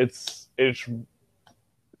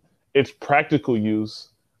 its practical use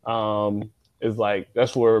is like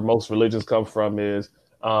that's where most religions come from is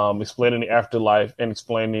explaining the afterlife and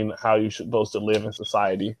explaining how you're supposed to live in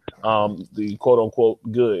society, the quote unquote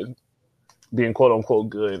good, being quote unquote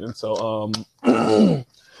good. And so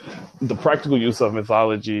the practical use of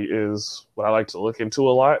mythology is what I like to look into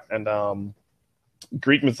a lot. And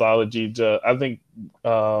Greek mythology, I think,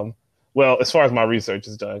 well, as far as my research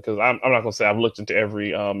is done, because I'm not going to say I've looked into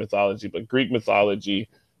every mythology, but Greek mythology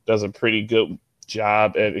does a pretty good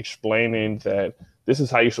job at explaining that this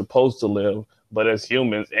is how you're supposed to live. But as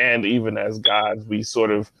humans and even as gods, we sort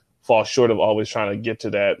of fall short of always trying to get to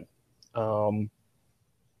that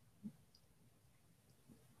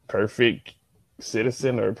perfect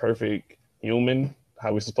citizen or perfect human,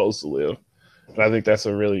 how we're supposed to live. And I think that's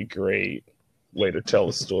a really great way to tell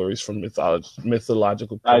the stories from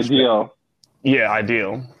mythological perspective. Ideal. Yeah,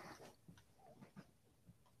 ideal.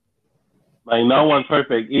 Like no one's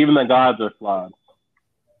perfect. Even the gods are flawed.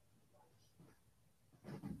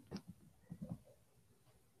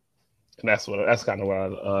 And that's kind of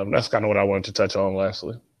what I wanted to touch on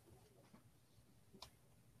lastly.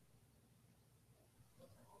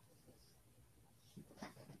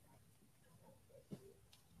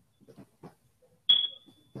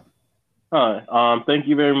 All right. Thank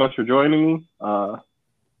you very much for joining me.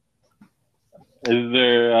 Is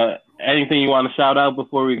there anything you want to shout out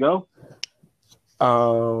before we go?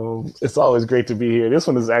 It's always great to be here. This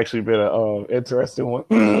one has actually been an interesting one,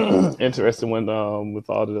 with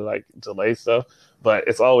all the like delay stuff. But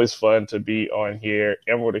it's always fun to be on here.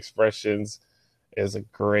 Emerald Expressions is a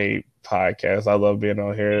great podcast. I love being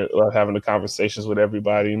on here. I love having the conversations with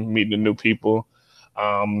everybody, meeting the new people.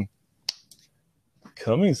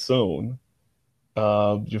 Coming soon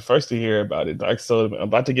You're first to hear about it. Dark Soda. I'm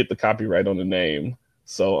about to get the copyright on the name,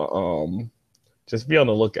 so just be on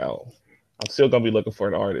the lookout. I'm still gonna be looking for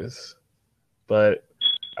an artist, but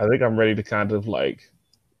I think I'm ready to kind of like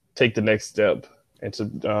take the next step into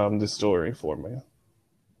this story for me.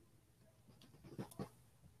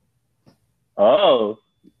 Oh,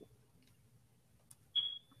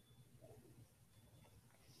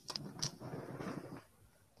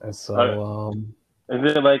 And so,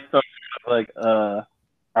 is it like some like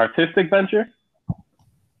artistic venture?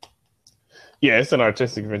 yeah, it's an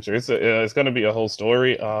artistic venture. It's going to be a whole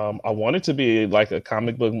story. I want it to be like a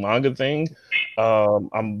comic book manga thing.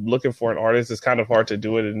 I'm looking for an artist. It's kind of hard to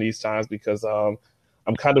do it in these times because I'm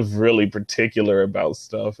kind of really particular about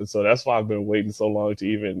stuff, and so that's why I've been waiting so long to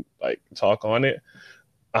even like talk on it.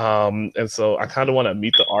 And so I kind of want to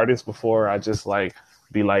meet the artist before I just like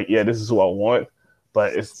be like, yeah, this is who I want.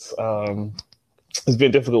 But it's been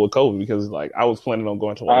difficult with COVID because like I was planning on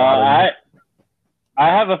going to a lot of. I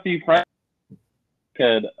have a few friends.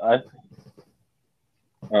 I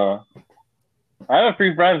have a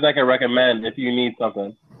few friends I can recommend if you need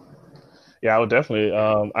something. Yeah, I would definitely.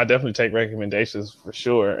 I definitely take recommendations for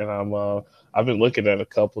sure, and I've been looking at a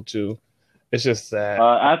couple too. It's just that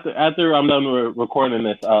after I'm done recording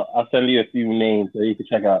this, I'll send you a few names that you can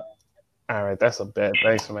check out. All right, that's a bet.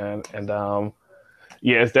 Thanks, man. And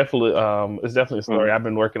yeah, it's definitely a story I've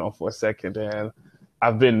been working on for a second, and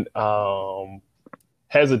I've been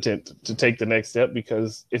hesitant to take the next step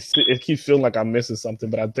because it keeps feeling like I'm missing something.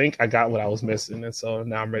 But I think I got what I was missing, and so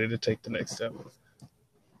now I'm ready to take the next step.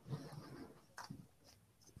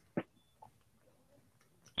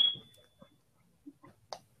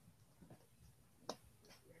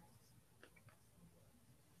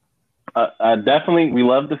 We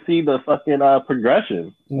love to see the fucking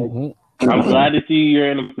progression. Mm-hmm. I'm glad to see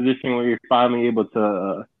you're in a position where you're finally able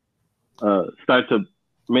to start to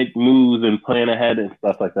make moves and plan ahead and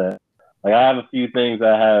stuff like that. Like I have a few things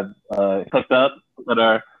I have cooked up that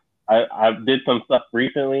are I did some stuff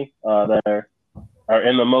recently that are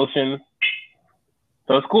in the motion.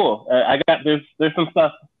 So it's cool. There's some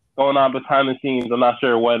stuff going on behind the scenes. I'm not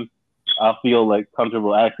sure when I'll feel like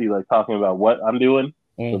comfortable actually like talking about what I'm doing.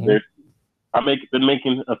 Mm-hmm. So I've been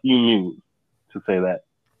making a few moves to say that.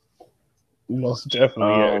 Most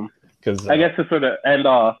definitely, because I guess to sort of end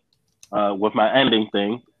off with my ending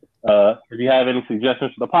thing, if you have any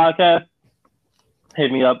suggestions for the podcast,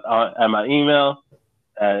 hit me up at my email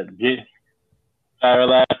at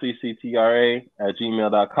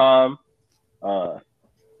jairelashley@gmail.com.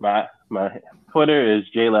 My Twitter is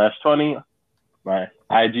jlash20. My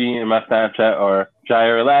IG and my Snapchat are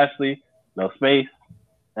Jair Lashley, no space.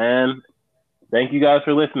 And thank you guys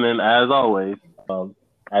for listening, as always.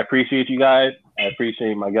 I appreciate you guys. I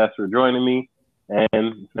appreciate my guests for joining me. And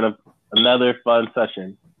it's been another fun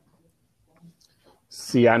session.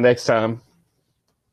 See y'all next time.